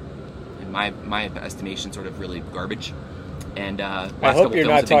put out, in my estimation, sort of really garbage. And I hope you're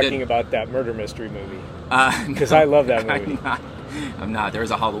not talking about that murder mystery movie, because I love that movie. I'm not. There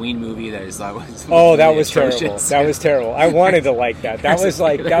was a Halloween movie that was that really was atrocious. Terrible. That was terrible. I wanted to like that. That was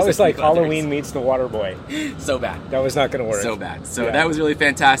like Halloween meets The Waterboy. So bad. That was not going to work. So bad. So that was really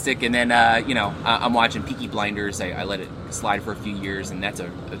fantastic. And then I'm watching Peaky Blinders. I let it slide for a few years, and that's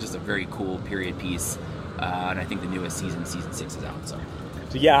just a very cool period piece. And I think the newest season 6 is out. So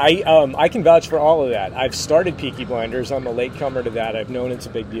yeah, I can vouch for all of that. I've started Peaky Blinders. I'm a latecomer to that. I've known it's a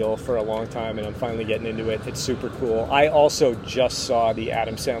big deal for a long time, and I'm finally getting into it. It's super cool. I also just saw the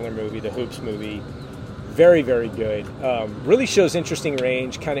Adam Sandler movie, the Hoops movie. Very, very good. Really shows interesting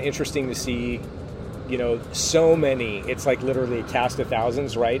range. Kind of interesting to see, so many. It's like literally a cast of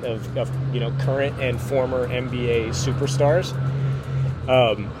thousands, right? Of current and former NBA superstars.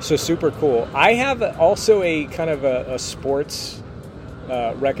 So super cool. I have also a kind of a sports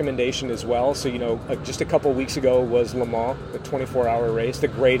recommendation as well. So, just a couple weeks ago was Le Mans, the 24-hour race, the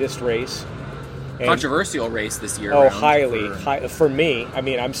greatest race. And controversial race this year. High for me. I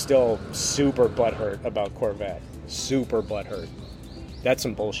mean, I'm still super butthurt about Corvette. Super butthurt. That's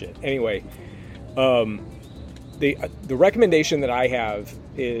some bullshit. Anyway, the recommendation that I have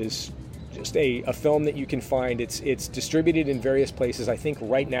is just a film that you can find. It's distributed in various places. I think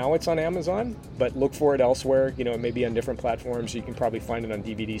right now it's on Amazon, but look for it elsewhere. It may be on different platforms. You can probably find it on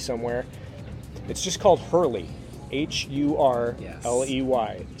DVD somewhere. It's just called Hurley.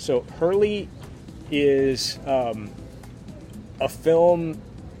 Hurley. So Hurley is a film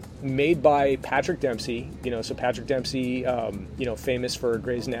made by Patrick Dempsey. So Patrick Dempsey, famous for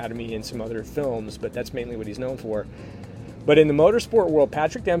Grey's Anatomy and some other films, but that's mainly what he's known for. But in the motorsport world,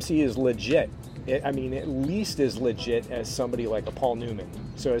 Patrick Dempsey is legit. At least as legit as somebody like a Paul Newman.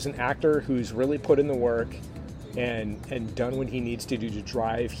 So as an actor who's really put in the work and done what he needs to do to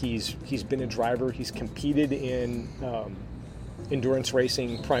drive, he's been a driver. He's competed in endurance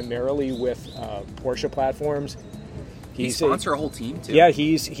racing primarily with Porsche platforms. He sponsor a whole team too. Yeah,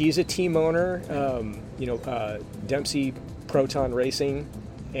 he's a team owner. Dempsey Proton Racing,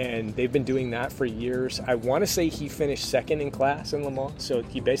 and they've been doing that for years. I want to say he finished second in class in Le Mans, so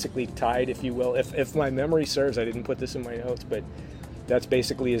he basically tied, if you will. If my memory serves, I didn't put this in my notes, but that's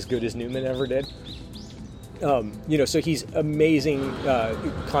basically as good as Newman ever did. So he's amazing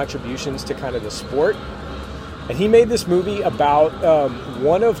contributions to kind of the sport. And he made this movie about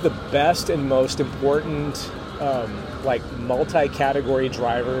one of the best and most important multi-category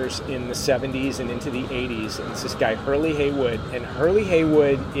drivers in the 70s and into the 80s. And it's this guy, Hurley Haywood. And Hurley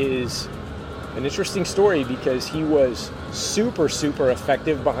Haywood is an interesting story because he was super, super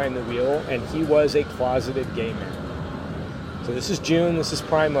effective behind the wheel, and he was a closeted gay man. So this is June, this is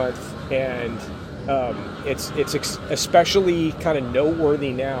Pride Month, and it's especially kind of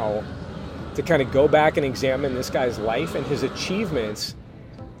noteworthy now to kind of go back and examine this guy's life and his achievements,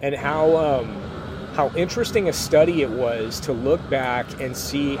 and how interesting a study it was to look back and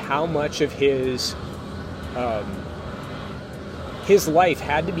see how much of his life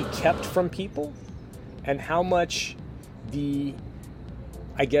had to be kept from people, and how much the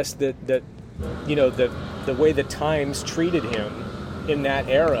way the Times treated him in that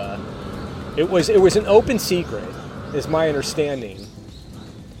era. It was an open secret, is my understanding.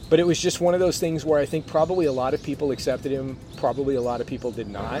 But it was just one of those things where I think probably a lot of people accepted him, probably a lot of people did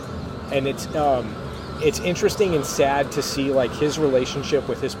not. And it's interesting and sad to see like his relationship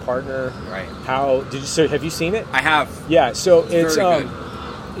with his partner. Right. Have you seen it? I have. Yeah. So it's very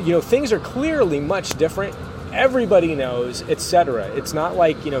good. Things are clearly much different. Everybody knows, etc. It's not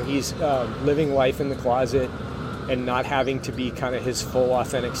like he's living life in the closet and not having to be kind of his full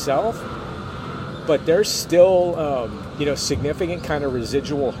authentic self. But there's still, significant kind of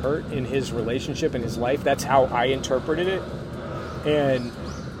residual hurt in his relationship and his life. That's how I interpreted it. And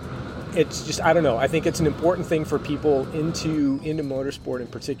it's just, I don't know. I think it's an important thing for people into motorsport in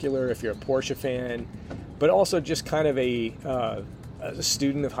particular, if you're a Porsche fan, but also just kind of a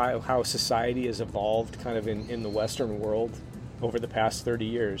student of how society has evolved kind of in the Western world over the past 30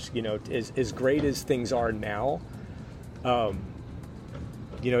 years. As great as things are now,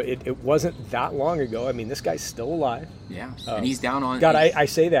 it wasn't that long ago. I mean, this guy's still alive. Yeah, and he's down on. God, I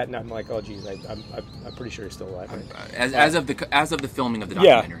say that, and I'm like, oh, geez, I'm pretty sure he's still alive. Right? As of the filming of the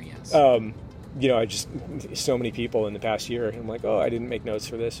documentary, yes. I just so many people in the past year. I'm like, oh, I didn't make notes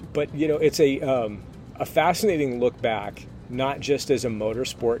for this, but it's a fascinating look back, not just as a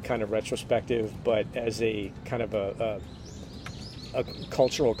motorsport kind of retrospective, but as a kind of a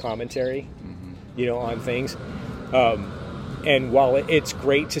cultural commentary, on things. And while it's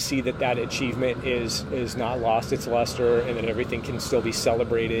great to see that achievement is not lost its luster, and that everything can still be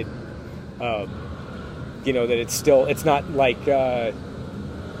celebrated, that it's not like the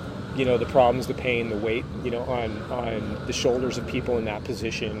problems, the pain, the weight, on the shoulders of people in that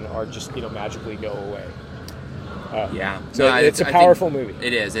position are just magically go away. So it's a powerful movie.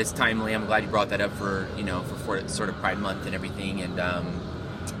 It is. It's timely. I'm glad you brought that up for sort of Pride Month and everything, and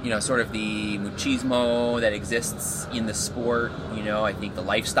sort of the machismo that exists in the sport. I think the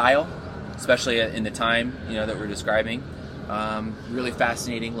lifestyle, especially in the time that we're describing, really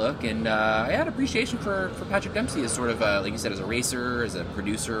fascinating look, and I had appreciation for Patrick Dempsey as sort of like you said, as a racer, as a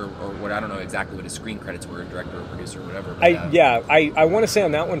producer, or what, I don't know exactly what his screen credits were, director or producer or whatever. But, I want to say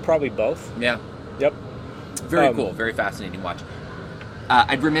on that one probably both. Yeah. Yep. Very cool. Very fascinating watch.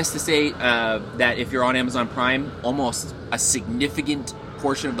 I'd remiss to say that if you're on Amazon Prime, almost a significant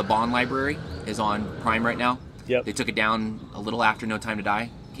portion of the Bond library is on Prime right now. Yep. They took it down a little after No Time to Die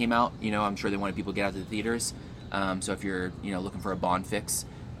came out. I'm sure they wanted people to get out to the theaters. So if you're looking for a Bond fix,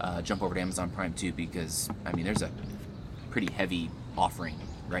 jump over to Amazon Prime too, because there's a pretty heavy offering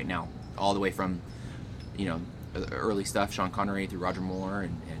right now, all the way from early stuff, Sean Connery through Roger Moore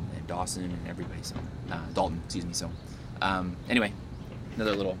and Dawson and everybody. So Dalton, excuse me. So anyway,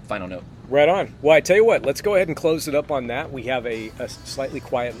 another little final note. Right on. Well, I tell you what, let's go ahead and close it up on that. We have a slightly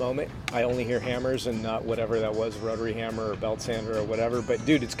quiet moment. I only hear hammers and not whatever that was, rotary hammer or belt sander or whatever. But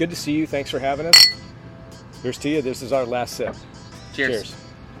dude, it's good to see you. Thanks for having us. Here's to you. This is our last sip. Cheers.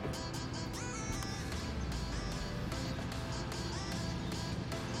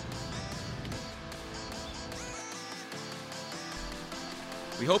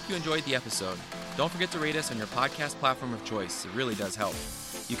 We hope you enjoyed the episode. Don't forget to rate us on your podcast platform of choice. It really does help.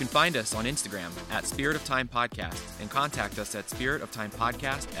 You can find us on Instagram at Spirit of Time Podcast and contact us at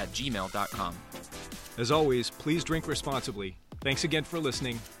spiritoftimepodcast@gmail.com. As always, please drink responsibly. Thanks again for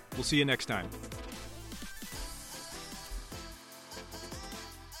listening. We'll see you next time.